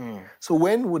that. So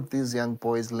when would these young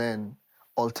boys learn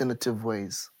alternative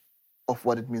ways of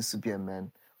what it means to be a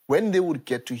man? When they would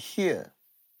get to hear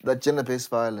that gender-based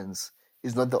violence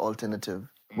is not the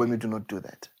alternative when we do not do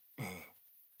that.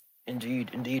 Indeed,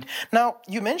 indeed. Now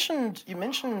you mentioned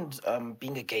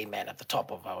being a gay man at the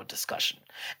top of our discussion,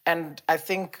 and I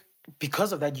think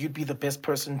because of that, you'd be the best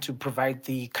person to provide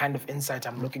the kind of insight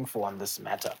I'm looking for on this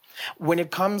matter. When it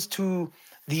comes to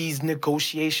these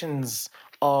negotiations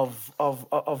of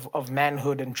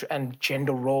manhood and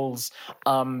gender roles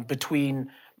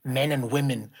between men and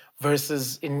women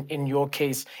versus in your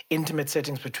case intimate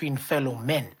settings between fellow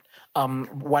men,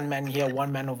 one man here,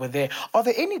 one man over there. Are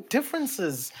there any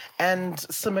differences and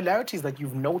similarities that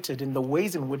you've noted in the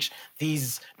ways in which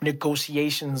these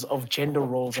negotiations of gender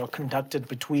roles are conducted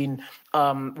between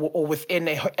or within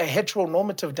a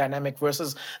heteronormative dynamic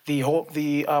versus the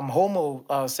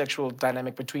homosexual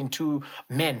dynamic between two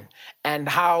men? And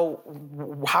how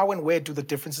and where do the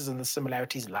differences and the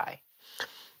similarities lie?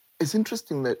 It's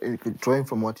interesting that drawing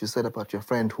from what you said about your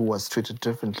friend who was treated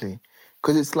differently,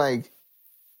 because it's like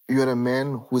you're a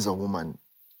man who's a woman,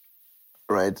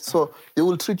 right? So they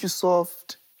will treat you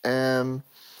soft, and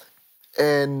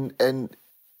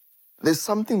there's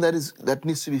something that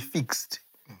needs to be fixed.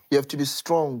 You have to be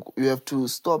strong. You have to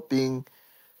stop being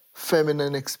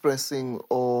feminine expressing,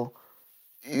 or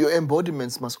your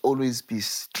embodiments must always be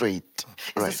straight.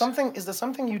 Is there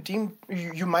something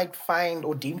you might find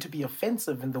or deem to be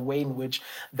offensive in the way in which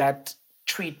that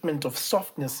treatment of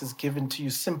softness is given to you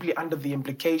simply under the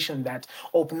implication that,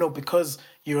 oh no, because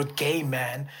you're a gay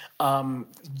man,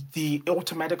 the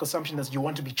automatic assumption is you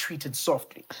want to be treated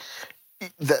softly?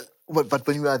 But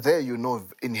when you are there, you know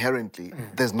inherently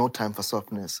there's no time for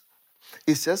softness.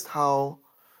 It's just how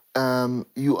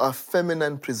you are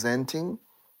feminine presenting,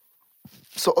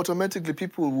 so automatically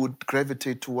people would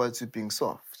gravitate towards you being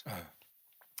soft.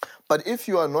 But if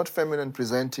you are not feminine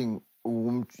presenting,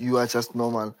 you are just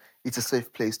normal, it's a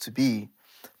safe place to be.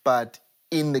 But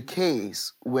in the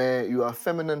case where you are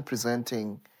feminine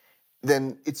presenting,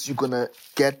 then you're gonna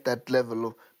get that level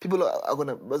of people are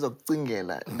gonna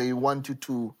they want you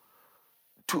to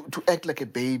act like a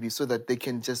baby so that they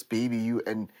can just baby you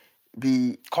and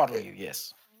be Coddle you,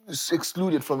 yes.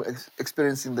 excluded from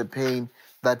experiencing the pain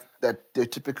that the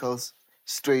typical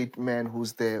straight man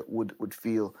who's there would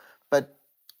feel. But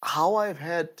how I've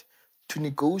had to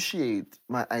negotiate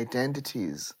my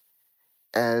identities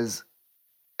as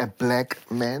a black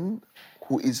man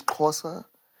who is Xhosa,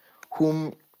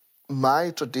 whom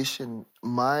my tradition,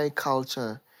 my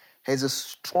culture has the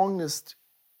strongest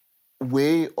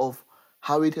way of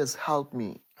how it has helped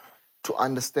me to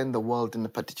understand the world in a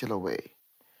particular way.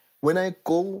 When I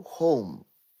go home,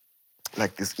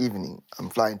 like this evening, I'm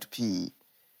flying to PE,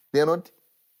 they're not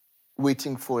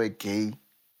waiting for a gay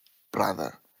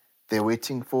brother. They're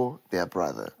waiting for their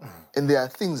brother. And there are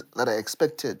things that are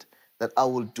expected that I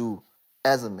will do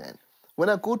as a man. When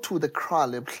I go to the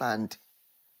Krale plant,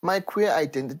 my queer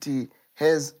identity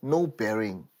has no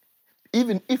bearing.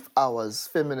 Even if I was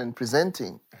feminine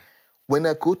presenting, when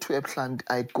I go to a plant,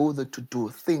 I go there to do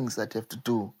things that have to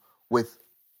do with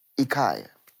Ikaya.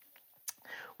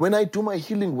 When I do my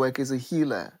healing work as a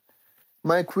healer,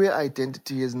 my queer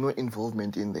identity has no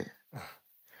involvement in there.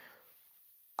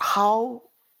 How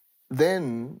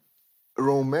then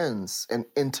romance and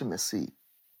intimacy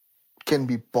can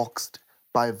be boxed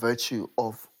by virtue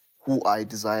of who I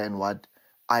desire and what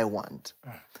I want?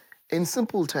 In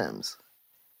simple terms,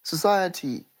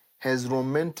 society has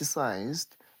romanticized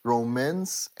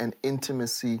romance and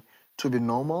intimacy to be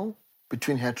normal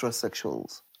between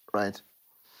heterosexuals, right?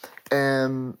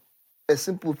 A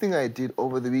simple thing I did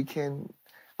over the weekend,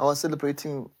 I was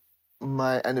celebrating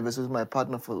my anniversary with my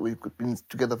partner. We've been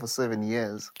together for 7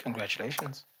 years.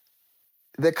 Congratulations.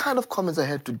 The kind of comments I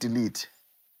had to delete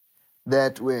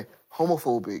that were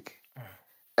homophobic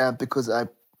because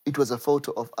it was a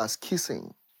photo of us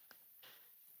kissing.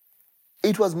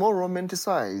 It was more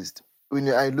romanticized when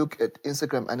I look at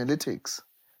Instagram analytics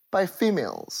by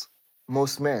females.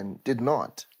 Most men did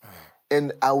not.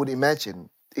 And I would imagine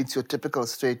it's your typical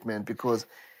statement because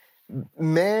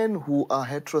men who are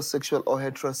heterosexual or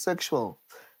heterosexual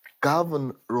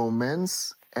govern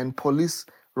romance and police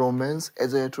romance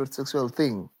as a heterosexual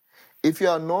thing. If you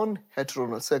are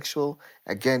non-heterosexual,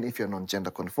 again, if you're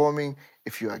non-gender conforming,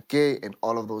 if you are gay and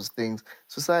all of those things,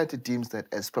 society deems that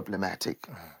as problematic.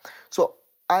 So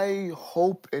I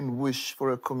hope and wish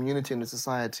for a community and a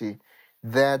society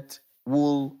that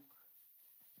will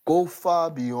go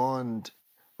far beyond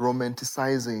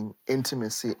romanticizing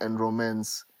intimacy and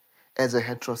romance as a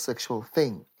heterosexual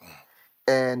thing.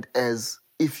 And as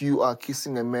if you are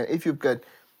kissing a man, if you've got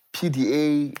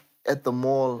PDA at the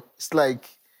mall, it's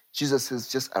like Jesus has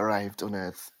just arrived on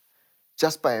earth.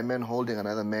 Just by a man holding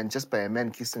another man, just by a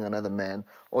man kissing another man,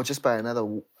 or just by another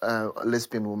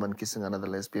lesbian woman kissing another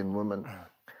lesbian woman.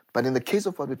 But in the case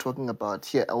of what we're talking about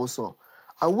here also,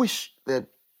 I wish that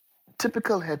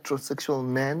typical heterosexual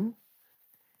men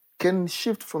can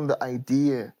shift from the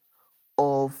idea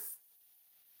of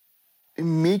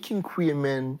making queer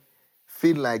men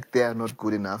feel like they are not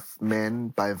good enough men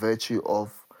by virtue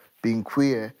of being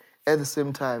queer. At the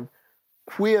same time,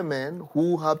 queer men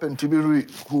who happen to be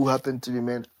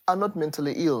men are not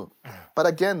mentally ill. But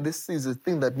again, this is a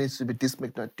thing that needs to be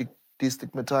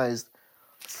destigmatized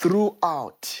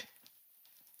throughout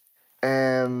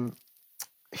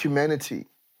humanity.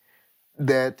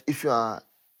 That if you are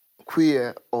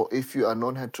queer or if you are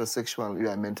non-heterosexual, you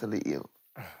are mentally ill.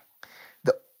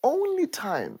 The only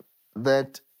time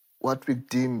that what we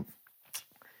deem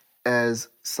as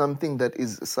something that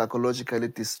is psychologically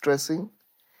distressing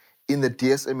in the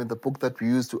DSM, in the book that we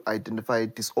use to identify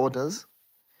disorders,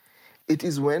 it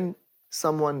is when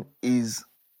someone is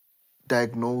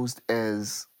diagnosed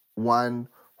as one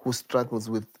who struggles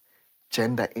with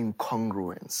gender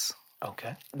incongruence.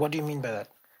 Okay. What do you mean by that?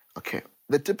 Okay.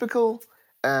 The typical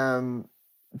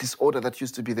disorder that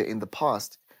used to be there in the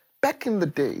past, back in the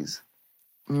days,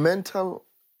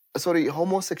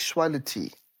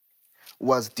 homosexuality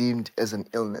was deemed as an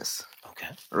illness. Okay.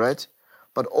 Right?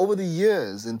 But over the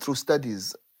years and through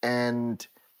studies and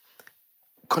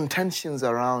contentions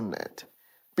around it,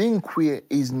 being queer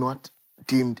is not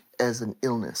deemed as an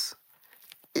illness.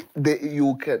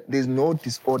 There's no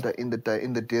disorder in the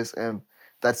DSM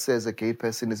that says a gay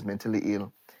person is mentally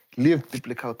ill. Leave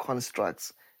biblical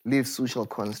constructs, leave social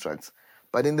constructs.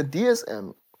 But in the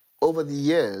DSM, over the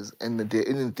years, and in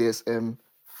the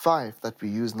DSM-5 that we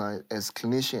use now as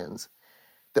clinicians,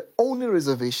 the only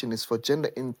reservation is for gender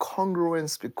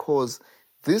incongruence because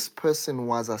this person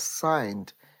was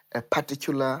assigned a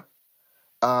particular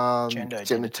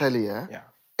genitalia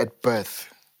at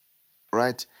birth,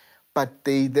 right? But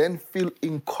they then feel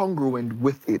incongruent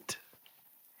with it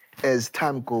as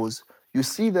time goes. You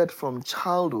see that from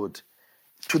childhood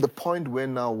to the point where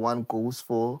now one goes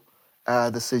for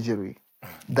the surgery.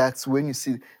 That's when you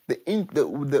see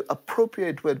the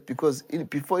appropriate word, because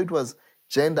before it was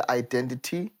gender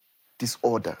identity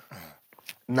disorder.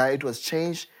 Now it was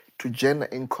changed to gender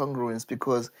incongruence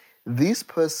because this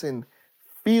person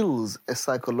feels a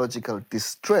psychological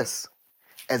distress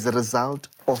as a result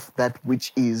of that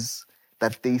which is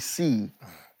that they see,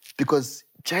 because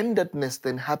genderedness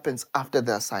then happens after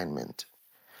the assignment.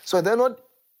 So they're not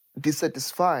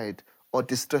dissatisfied or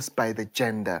distressed by the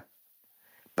gender,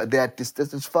 but they are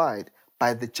dissatisfied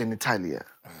by the genitalia.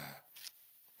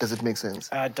 Does it make sense?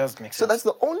 It does make sense. So that's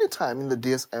the only time in the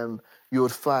DSM you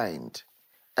would find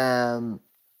a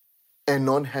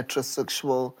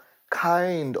non-heterosexual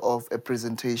kind of a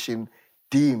presentation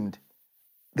deemed.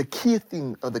 The key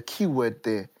thing or the key word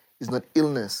there is not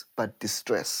illness, but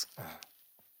distress.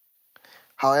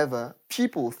 However,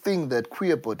 people think that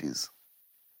queer bodies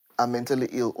are mentally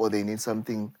ill or they need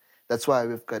something. That's why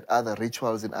we've got other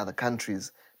rituals in other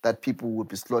countries that people would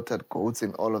be slaughtered goats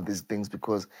and all of these things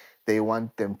because they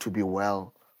want them to be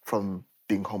well from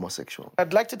being homosexual.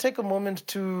 I'd like to take a moment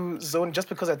to zone, just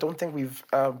because I don't think we've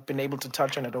been able to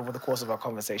touch on it over the course of our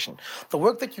conversation, the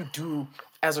work that you do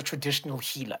as a traditional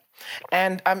healer.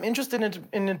 And I'm interested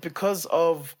in it because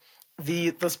of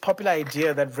this popular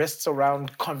idea that rests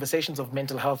around conversations of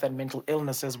mental health and mental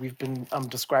illness, as we've been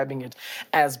describing it,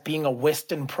 as being a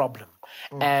Western problem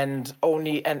and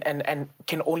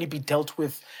can only be dealt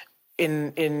with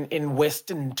in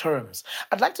Western terms.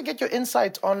 I'd like to get your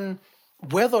insight on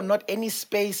whether or not any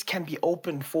space can be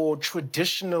opened for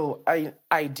traditional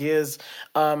ideas,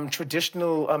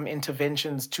 traditional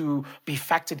interventions to be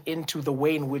factored into the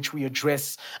way in which we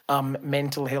address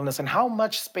mental illness, and how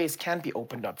much space can be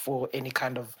opened up for any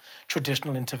kind of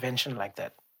traditional intervention like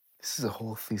that. This is a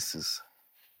whole thesis.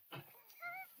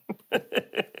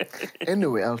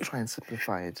 Anyway, I'll try and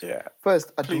simplify it. Yeah.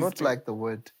 First, I do Please not do. like the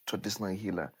word traditional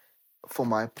healer for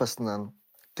my personal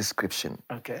description.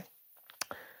 Okay.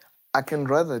 I can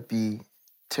rather be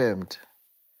termed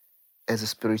as a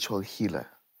spiritual healer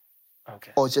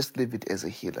Okay. or just leave it as a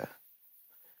healer.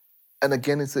 And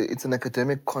again, it's an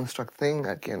academic construct thing,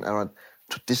 again, around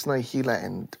traditional healer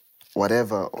and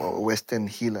whatever, or Western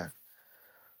healer.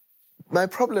 My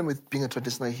problem with being a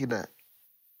traditional healer,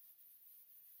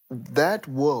 that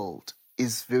world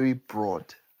is very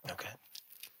broad. Okay.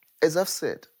 As I've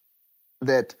said,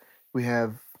 that we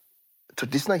have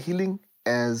traditional healing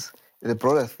as the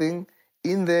broader thing.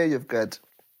 In there, you've got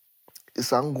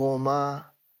Isangoma,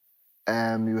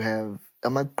 you have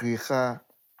Amagriha,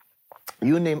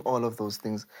 you name all of those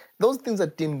things. Those things are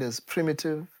deemed as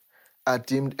primitive, are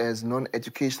deemed as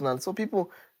non-educational. So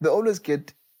people, they always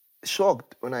get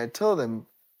shocked when I tell them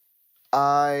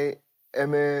I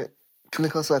am a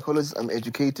clinical psychologist, I'm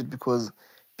educated, because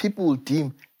people will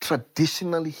deem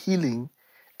traditional healing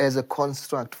as a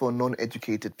construct for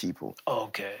non-educated people.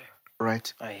 Okay.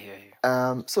 Right? I hear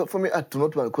you. So for me, I do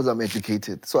not want, because I'm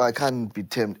educated, so I can't be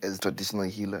termed as a traditional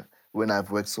healer when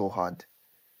I've worked so hard.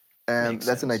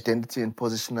 That's an identity and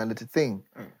positionality thing.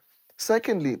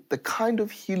 Secondly, the kind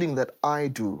of healing that I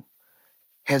do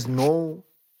has no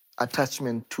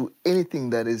attachment to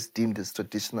anything that is deemed as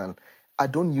traditional. I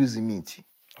don't use imiti.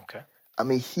 Okay.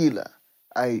 I'm a healer.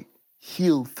 I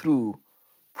heal through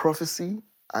prophecy.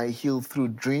 I heal through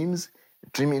dreams,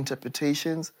 dream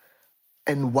interpretations,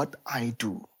 and what I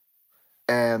do.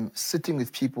 Sitting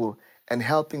with people and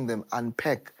helping them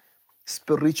unpack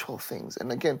spiritual things.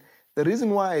 And again, the reason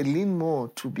why I lean more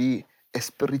to be a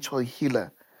spiritual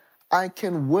healer, I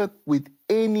can work with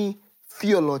any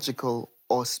theological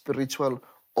or spiritual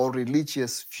or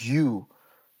religious view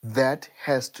that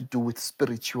has to do with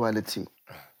spirituality.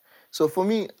 So for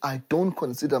me, I don't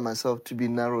consider myself to be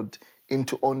narrowed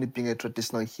into only being a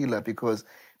traditional healer, because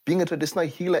being a traditional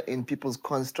healer in people's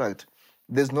construct,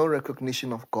 there's no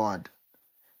recognition of God.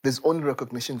 There's only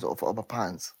recognition of our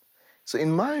pants. So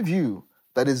in my view,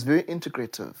 that is very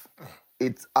integrative.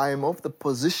 I am of the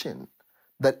position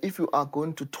that if you are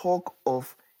going to talk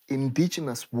of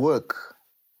indigenous work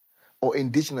or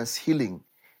indigenous healing,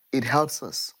 it helps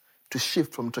us to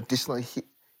shift from traditional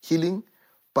healing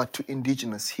but to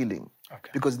indigenous healing. Okay.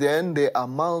 Because then there are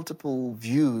multiple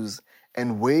views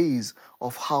and ways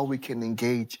of how we can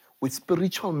engage with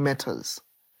spiritual matters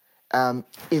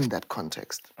in that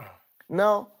context.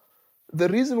 Now, the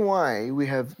reason why we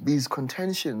have these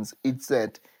contentions is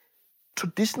that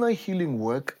traditional healing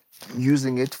work,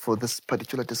 using it for this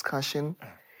particular discussion,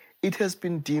 it has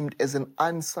been deemed as an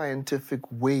unscientific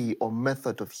way or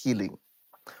method of healing.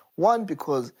 One,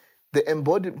 because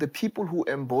the people who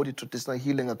embody traditional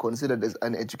healing are considered as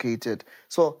uneducated.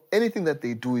 So anything that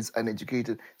they do is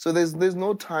uneducated. So there's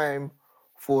no time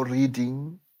for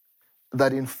reading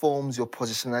that informs your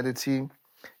positionality,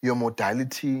 your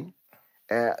modality.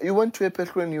 You went to a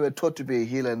petrol and you were taught to be a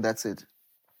healer, and that's it.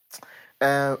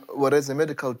 Whereas a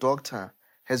medical doctor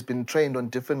has been trained on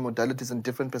different modalities and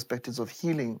different perspectives of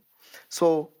healing.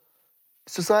 So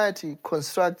society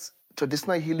constructs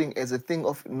traditional healing as a thing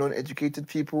of non-educated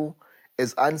people,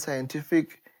 as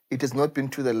unscientific. It has not been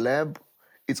to the lab.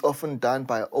 It's often done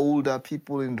by older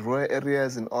people in rural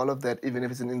areas and all of that, even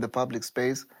if it's in the public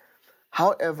space.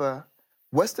 However,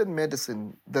 Western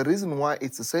medicine, the reason why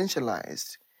it's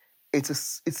essentialized,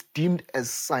 it's deemed as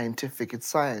scientific, it's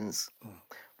science,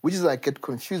 which is I get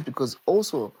confused, because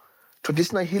also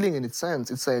traditional healing in its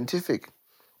sense, it's scientific.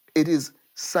 It is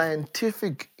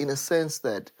scientific in a sense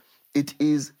that it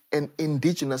is an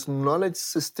indigenous knowledge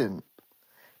system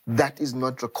that is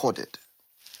not recorded.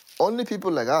 Only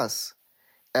people like us,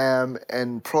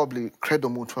 and probably Credo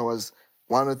Mutwa was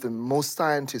one of the most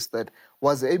scientists that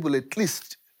was able at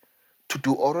least to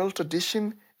do oral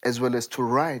tradition as well as to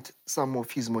write some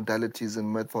of his modalities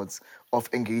and methods of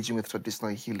engaging with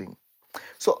traditional healing.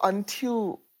 So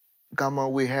until, Gamma,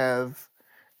 we have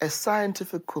a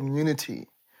scientific community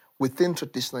within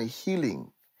traditional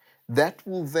healing that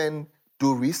will then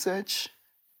do research,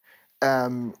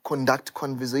 conduct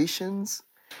conversations,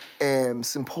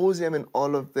 symposium and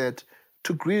all of that,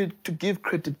 to give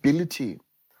credibility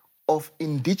of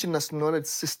indigenous knowledge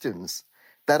systems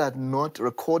that are not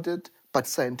recorded but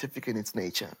scientific in its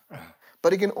nature.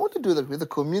 But you can only do that with a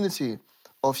community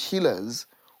of healers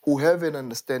who have an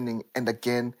understanding and,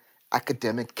 again,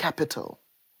 academic capital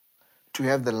to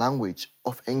have the language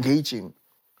of engaging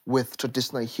with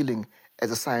traditional healing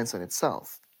as a science in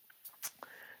itself.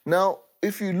 Now,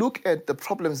 if you look at the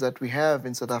problems that we have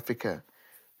in South Africa,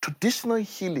 traditional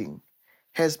healing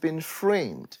has been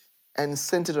framed and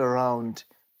centered around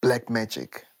black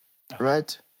magic,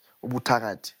 right?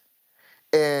 Ubutakati.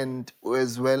 And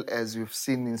as well as we've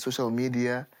seen in social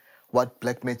media, what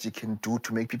black magic can do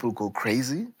to make people go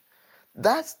crazy.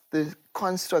 That's the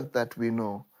construct that we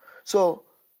know. So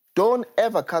don't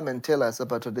ever come and tell us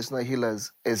about traditional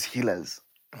healers as healers,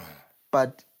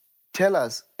 but tell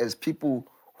us as people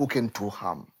who can do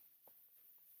harm.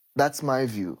 That's my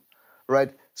view,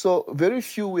 right? So very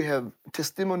few we have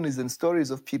testimonies and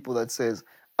stories of people that says,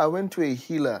 I went to a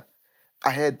healer,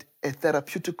 I had a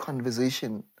therapeutic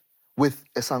conversation with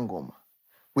a sangoma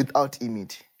without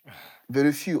imiti.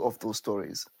 Very few of those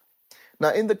stories.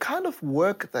 Now, in the kind of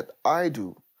work that I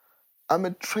do, I'm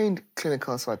a trained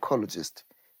clinical psychologist,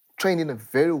 trained in a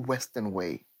very Western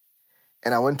way,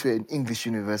 and I went to an English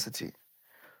university.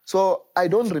 So I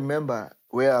don't remember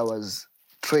where I was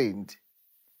trained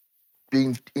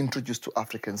being introduced to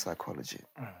African psychology.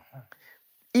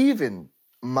 Even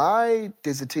my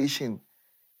dissertation,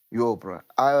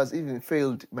 I was even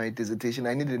failed my dissertation.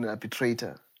 I needed an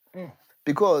arbitrator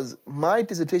because my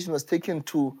dissertation was taken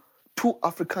to 2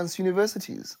 Afrikaans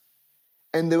universities.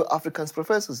 And there were Afrikaans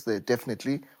professors there,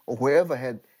 definitely, or whoever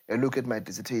had a look at my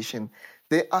dissertation.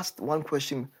 They asked one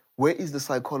question, where is the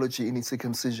psychology in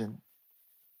circumcision?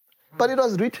 But it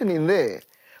was written in there.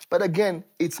 But again,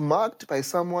 it's marked by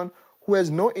someone who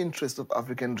has no interest of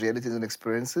African realities and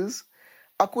experiences.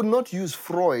 I could not use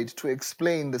Freud to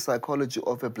explain the psychology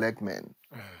of a black man,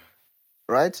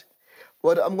 right?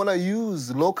 But I'm going to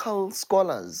use local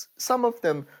scholars. Some of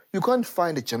them, you can't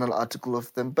find a journal article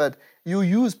of them, but you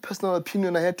use personal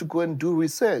opinion. I had to go and do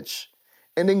research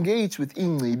and engage with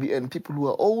Ingcibi and people who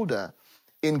are older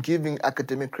in giving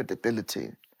academic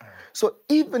credibility. So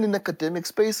even in academic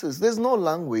spaces, there's no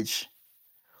language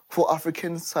for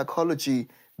African psychology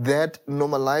that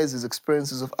normalizes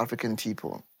experiences of African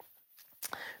people.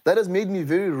 That has made me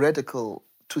very radical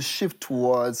to shift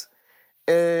towards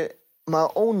my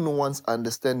own nuanced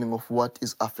understanding of what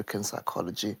is African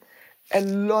psychology. A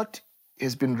lot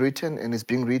has been written and is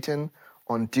being written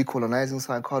on decolonizing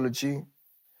psychology,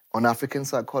 on African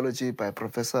psychology by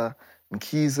Professor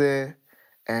Mkhize,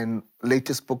 and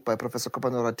latest book by Professor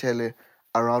Kopano Ratele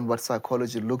around what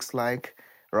psychology looks like,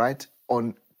 right?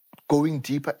 On going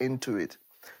deeper into it.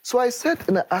 So I sat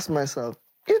and I asked myself,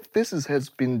 if this has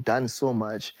been done so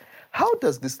much, how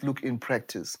does this look in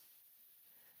practice?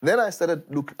 Then I started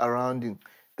looking around in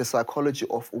the psychology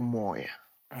of umoya.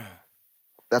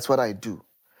 That's what I do.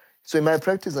 So in my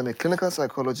practice, I'm a clinical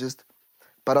psychologist,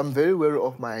 but I'm very wary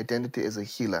of my identity as a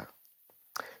healer.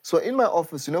 So in my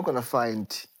office, you're not going to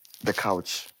find the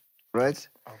couch, right?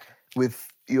 Okay. With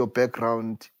your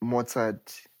background,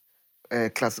 Mozart,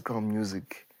 classical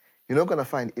music. You're not going to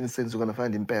find incense, you're going to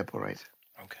find impepo, right?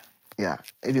 Okay. Yeah,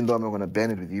 even though I'm not going to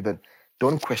burn it with you, but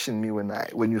don't question me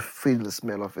when you feel the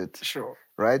smell of it. Sure.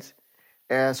 Right?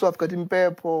 So I've got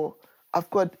impepo, I've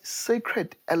got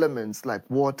sacred elements like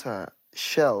water,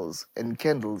 shells, and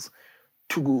candles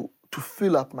to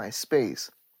fill up my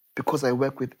space because I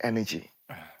work with energy.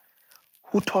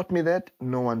 Who taught me that?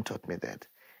 No one taught me that.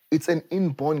 It's an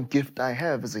inborn gift I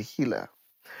have as a healer.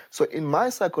 So in my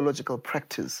psychological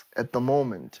practice at the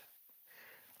moment,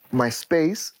 my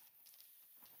space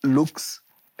looks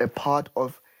a part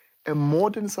of a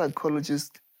modern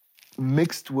psychologist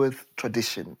mixed with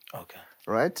tradition. Okay.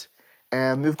 Right?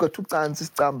 And we've got two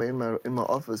times in my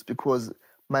office because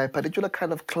my particular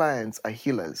kind of clients are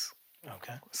healers.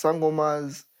 Okay.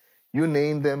 Sangomas, you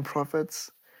name them,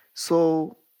 prophets.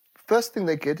 So first thing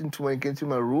they get into when they get into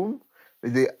my room,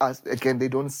 they ask again, they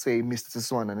don't say Mr.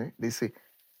 Siswana, they say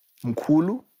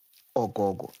Mkulu or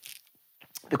Gogo.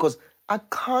 Because I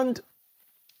can't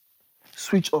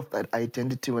switch off that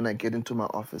identity when I get into my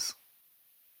office.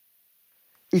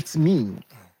 It's me.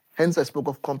 Hence, I spoke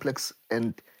of complex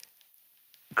and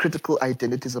critical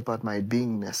identities about my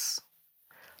beingness.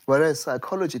 Whereas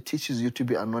psychology teaches you to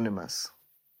be anonymous.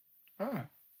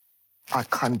 I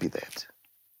can't be that.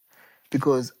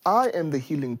 Because I am the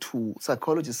healing tool.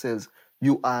 Psychology says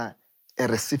you are a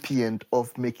recipient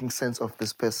of making sense of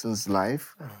this person's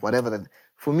life, whatever that.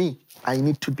 For me, I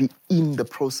need to be in the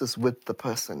process with the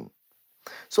person.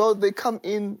 So they come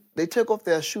in, they take off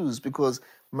their shoes because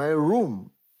my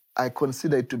room, I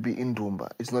consider it to be in Dumba.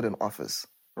 It's not an office,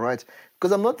 right?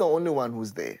 Because I'm not the only one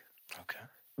who's there. Okay.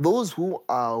 Those who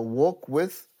I walk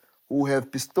with, who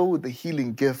have bestowed the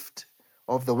healing gift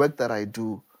of the work that I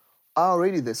do are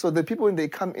already there. So the people, when they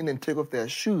come in and take off their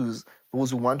shoes,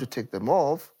 those who want to take them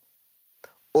off,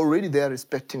 already they are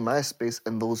respecting my space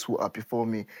and those who are before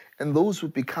me. And those who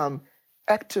become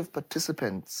active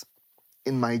participants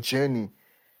in my journey,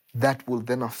 that will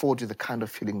then afford you the kind of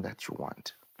feeling that you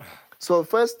want. So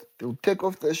first, they'll take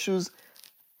off their shoes,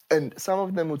 and some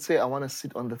of them would say, I want to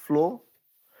sit on the floor.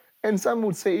 And some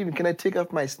would say, even, can I take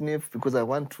off my sniff because I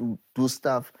want to do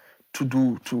stuff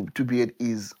to be at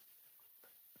ease.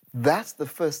 That's the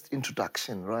first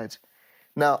introduction, right?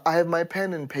 Now, I have my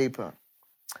pen and paper.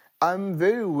 I'm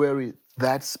very wary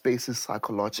that space is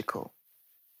psychological.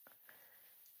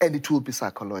 And it will be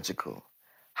psychological.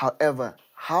 However,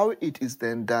 how it is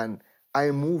then done,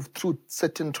 I move through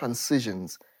certain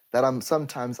transitions that I'm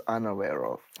sometimes unaware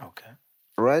of. Okay.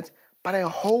 Right? But I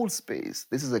hold space.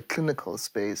 This is a clinical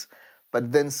space.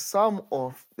 But then some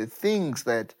of the things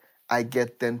that I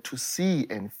get then to see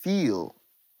and feel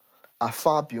are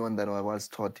far beyond than what I was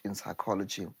taught in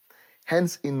psychology.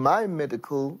 Hence, in my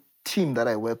medical team that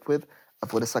I work with, I've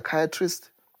got a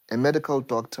psychiatrist, a medical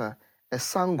doctor, a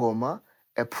sangoma,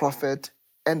 a prophet,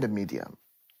 and a medium.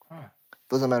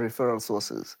 Those are my referral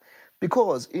sources.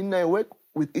 Because in my work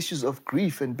with issues of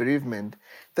grief and bereavement,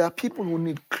 there are people who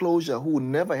need closure, who will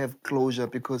never have closure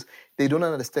because they don't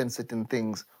understand certain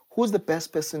things. Who's the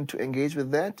best person to engage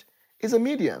with that? Is a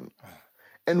medium.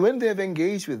 And when they have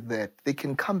engaged with that, they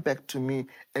can come back to me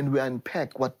and we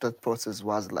unpack what that process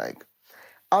was like.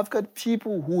 I've got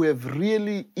people who have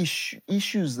really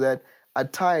issues that are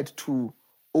tied to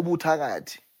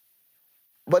ubutagati.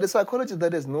 But a psychologist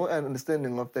that has no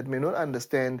understanding of that may not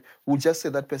understand, will just say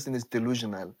that person is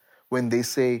delusional. When they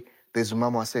say, there's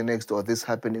mama say next or this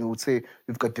happening, would say,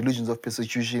 you've got delusions of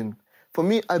persecution. For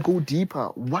me, I go deeper.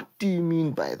 What do you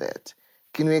mean by that?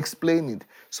 Can you explain it?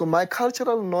 So my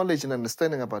cultural knowledge and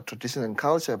understanding about tradition and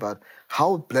culture, about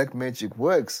how black magic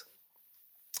works,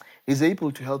 is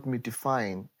able to help me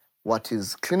define what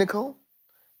is clinical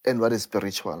and what is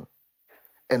spiritual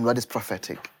and what is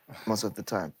prophetic most of the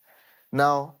time.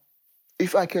 Now,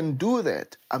 if I can do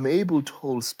that, I'm able to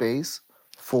hold space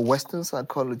for Western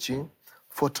psychology,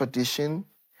 for tradition,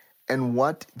 and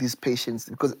what these patients,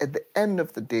 because at the end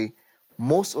of the day,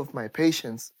 most of my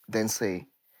patients then say,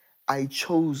 I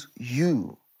chose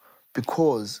you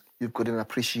because you've got an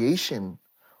appreciation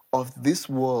of this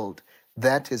world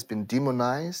that has been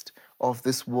demonized, of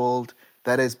this world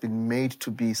that has been made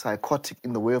to be psychotic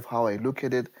in the way of how I look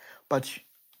at it. But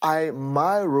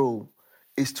my role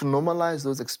is to normalize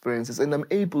those experiences, and I'm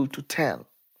able to tell.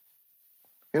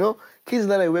 You know, kids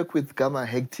that I work with, gamma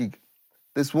hectic.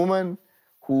 This woman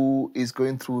who is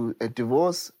going through a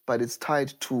divorce, but it's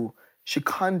tied to she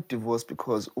can't divorce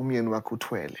because umyeni wakhe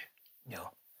uthwele. Yeah.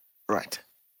 Right.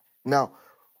 Now,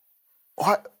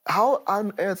 how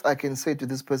on earth I can say to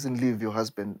this person, leave your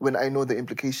husband, when I know the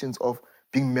implications of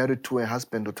being married to a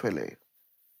husband or twele?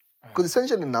 Because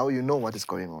essentially now you know what is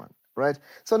going on, right?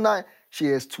 So now she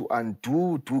has to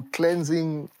do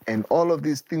cleansing and all of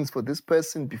these things for this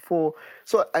person before.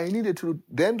 So I needed to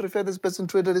then refer this person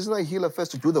to a traditional healer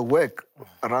first to do the work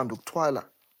around Uktwala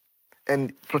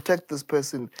and protect this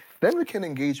person. Then we can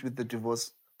engage with the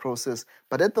divorce process.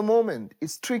 But at the moment,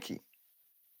 it's tricky.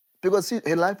 Because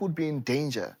her life would be in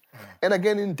danger. And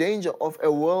again, in danger of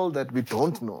a world that we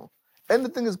don't know.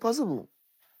 Anything is possible.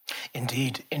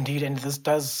 Indeed, indeed. And this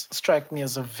does strike me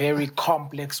as a very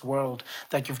complex world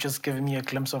that you've just given me a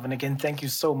glimpse of. And again, thank you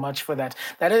so much for that.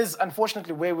 That is,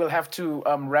 unfortunately, where we'll have to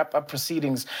wrap up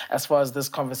proceedings as far as this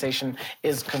conversation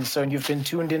is concerned. You've been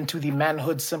tuned into the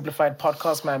Manhood Simplified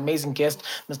podcast. My amazing guest,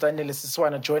 Mr. Andile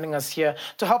Siswana, joining us here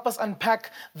to help us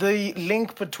unpack the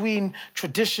link between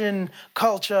tradition,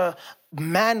 culture,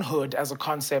 manhood as a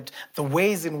concept, the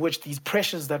ways in which these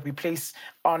pressures that we place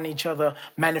on each other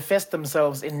manifest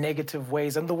themselves in negative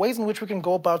ways, and the ways in which we can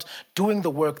go about doing the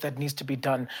work that needs to be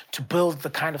done to build the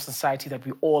kind of society that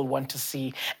we all want to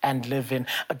see and live in.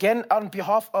 Again, on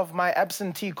behalf of my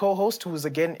absentee co-host, who is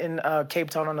again in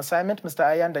Cape Town on assignment, Mr.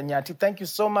 Ayanda Nyati, thank you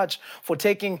so much for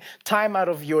taking time out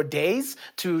of your days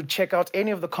to check out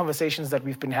any of the conversations that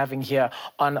we've been having here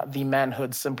on the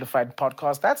Manhood Simplified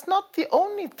podcast. That's not the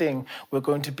only thing we're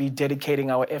going to be dedicating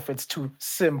our efforts to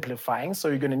simplifying, so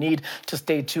you're going to need to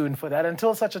stay tuned for that.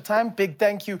 Until such a time, big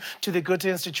thank you to the Goethe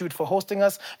Institute for hosting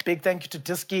us. Big thank you to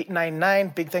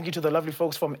Ep9. Big thank you to the lovely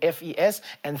folks from FES.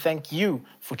 And thank you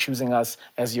for choosing us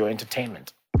as your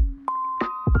entertainment.